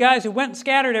happened to those guys who went and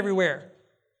scattered everywhere?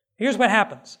 Here's what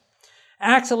happens.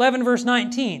 Acts 11, verse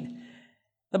 19.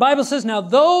 The Bible says, now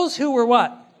those who were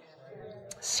what?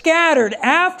 Scattered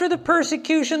after the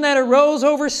persecution that arose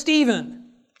over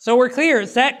Stephen. So we're clear,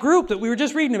 it's that group that we were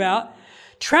just reading about.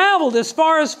 Traveled as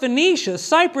far as Phoenicia,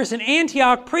 Cyprus, and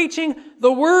Antioch, preaching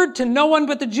the word to no one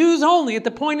but the Jews only. At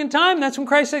the point in time, that's when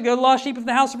Christ said, go to the lost sheep of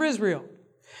the house of Israel.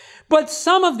 But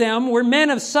some of them were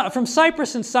men from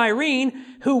Cyprus and Cyrene,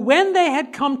 who when they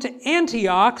had come to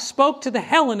Antioch, spoke to the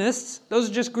Hellenists, those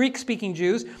are just Greek-speaking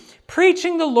Jews,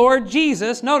 preaching the Lord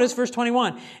Jesus. Notice verse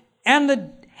 21. And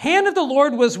the hand of the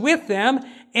Lord was with them,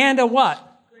 and a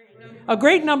what? A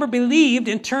great number believed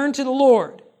and turned to the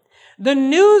Lord. The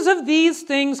news of these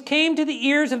things came to the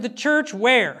ears of the church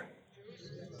where?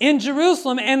 In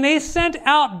Jerusalem, and they sent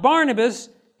out Barnabas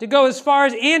to go as far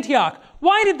as Antioch.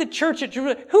 Why did the church at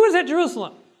Jerusalem... Who was at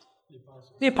Jerusalem?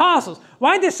 The apostles.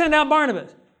 Why did they send out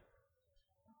Barnabas?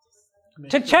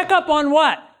 To check up on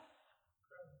what?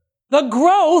 The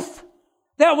growth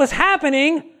that was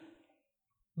happening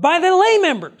by the lay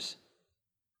members.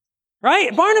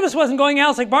 Right? Barnabas wasn't going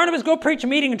out. It's like, Barnabas, go preach a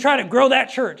meeting and try to grow that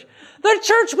church. The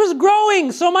church was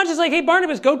growing so much. It's like, hey,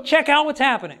 Barnabas, go check out what's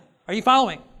happening. Are you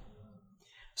following?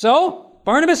 So,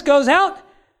 Barnabas goes out.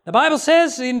 The Bible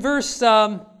says in verse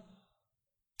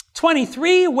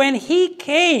 23, when he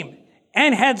came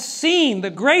and had seen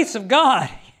the grace of God,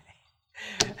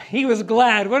 he was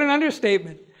glad. What an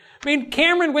understatement. I mean,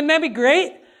 Cameron, wouldn't that be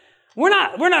great?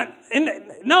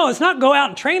 No, it's not go out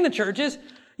and train the churches.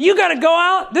 You got to go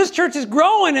out. This church is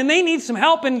growing and they need some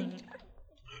help in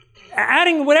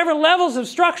adding whatever levels of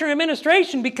structure and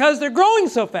administration because they're growing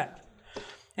so fast.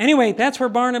 Anyway, that's where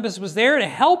Barnabas was there to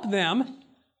help them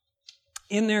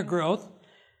in their growth. It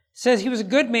says he was a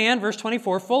good man, verse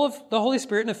 24, full of the Holy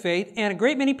Spirit and of faith, and a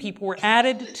great many people were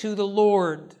added to the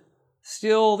Lord.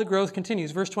 Still, the growth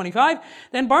continues. Verse 25,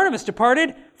 then Barnabas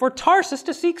departed for Tarsus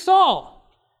to seek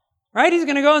Saul. Right? He's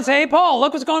going to go and say, hey, Paul,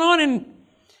 look what's going on.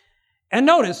 And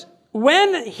notice,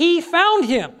 when he found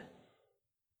him,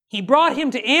 he brought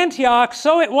him to Antioch.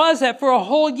 So it was that for a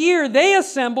whole year they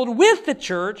assembled with the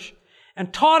church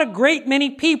and taught a great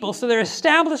many people. So they're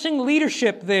establishing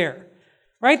leadership there.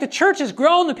 Right? The church has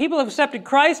grown. The people have accepted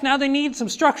Christ. Now they need some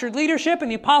structured leadership,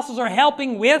 and the apostles are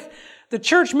helping with the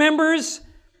church members.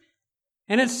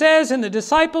 And it says, and the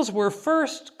disciples were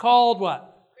first called what?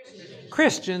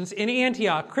 Christians in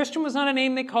Antioch. Christian was not a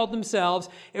name they called themselves.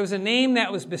 It was a name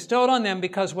that was bestowed on them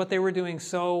because what they were doing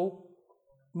so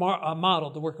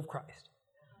modeled the work of Christ.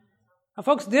 Now,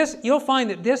 folks, you'll find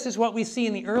that this is what we see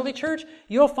in the early church.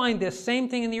 You'll find this same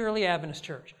thing in the early Adventist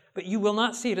church. But you will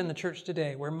not see it in the church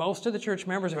today, where most of the church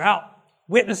members are out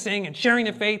witnessing and sharing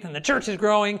their faith, and the church is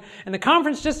growing, and the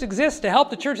conference just exists to help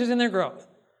the churches in their growth.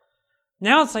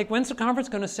 Now it's like, when's the conference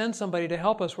going to send somebody to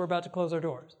help us? We're about to close our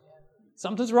doors.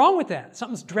 Something's wrong with that.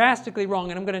 Something's drastically wrong.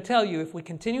 And I'm going to tell you, if we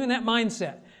continue in that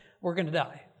mindset, we're going to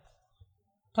die.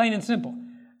 Plain and simple.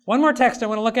 One more text I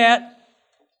want to look at.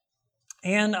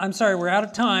 And I'm sorry, we're out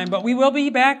of time, but we will be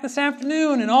back this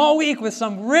afternoon and all week with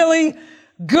some really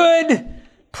good,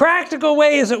 practical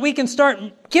ways that we can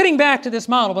start getting back to this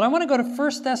model. But I want to go to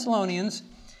 1 Thessalonians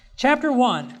chapter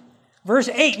 1, verse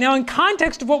 8. Now, in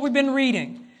context of what we've been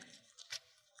reading,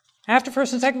 after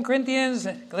 1st and 2nd Corinthians,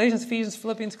 Galatians, Ephesians,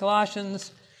 Philippians,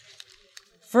 Colossians,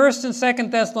 1st and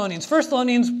 2nd Thessalonians. 1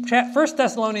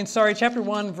 Thessalonians, chapter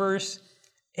 1, verse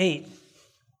 8.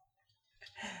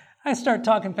 I start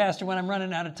talking faster when I'm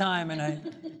running out of time, and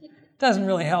it doesn't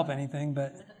really help anything,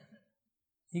 but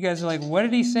you guys are like, what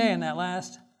did he say in that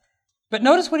last? But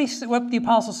notice what the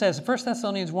apostle says. 1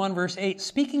 Thessalonians 1, verse 8,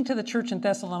 speaking to the church in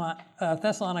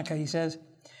Thessalonica, he says,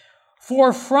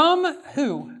 for from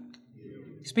who?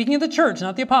 Speaking of the church,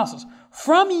 not the apostles.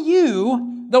 From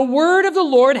you, the word of the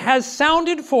Lord has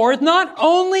sounded forth, not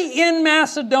only in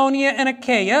Macedonia and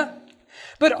Achaia,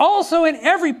 but also in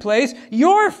every place.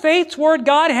 Your faith toward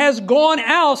God has gone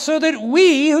out so that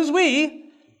we, who's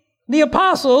we? The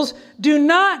apostles, do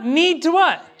not need to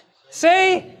what?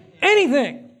 say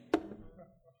anything.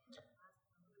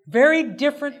 Very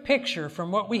different picture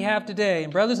from what we have today.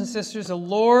 And brothers and sisters, the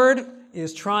Lord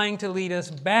is trying to lead us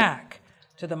back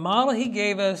to the model He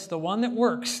gave us, the one that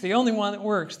works, the only one that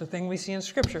works, the thing we see in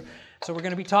Scripture. So we're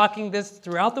going to be talking this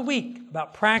throughout the week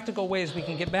about practical ways we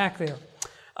can get back there.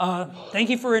 Thank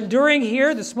you for enduring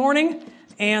here this morning,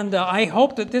 and I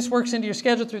hope that this works into your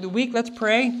schedule through the week. Let's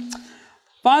pray.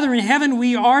 Father in heaven,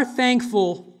 we are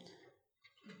thankful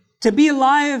to be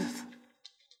alive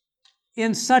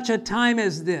in such a time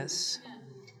as this.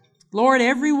 Lord,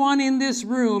 everyone in this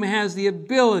room has the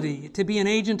ability to be an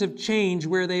agent of change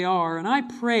where they are. And I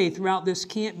pray throughout this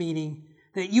camp meeting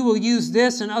that you will use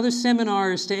this and other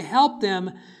seminars to help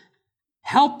them,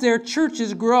 help their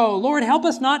churches grow. Lord, help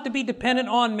us not to be dependent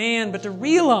on man, but to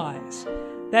realize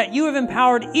that you have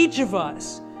empowered each of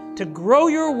us to grow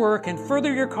your work and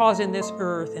further your cause in this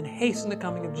earth and hasten the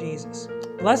coming of Jesus.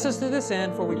 Bless us to this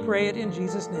end, for we pray it in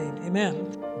Jesus' name.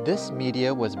 Amen. This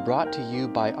media was brought to you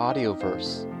by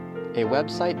Audioverse, a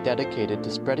website dedicated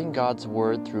to spreading God's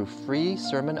Word through free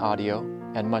sermon audio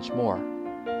and much more.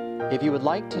 If you would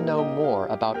like to know more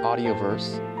about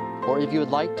Audioverse, or if you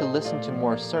would like to listen to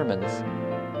more sermons,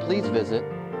 please visit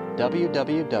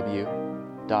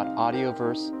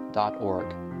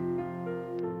www.audioverse.org.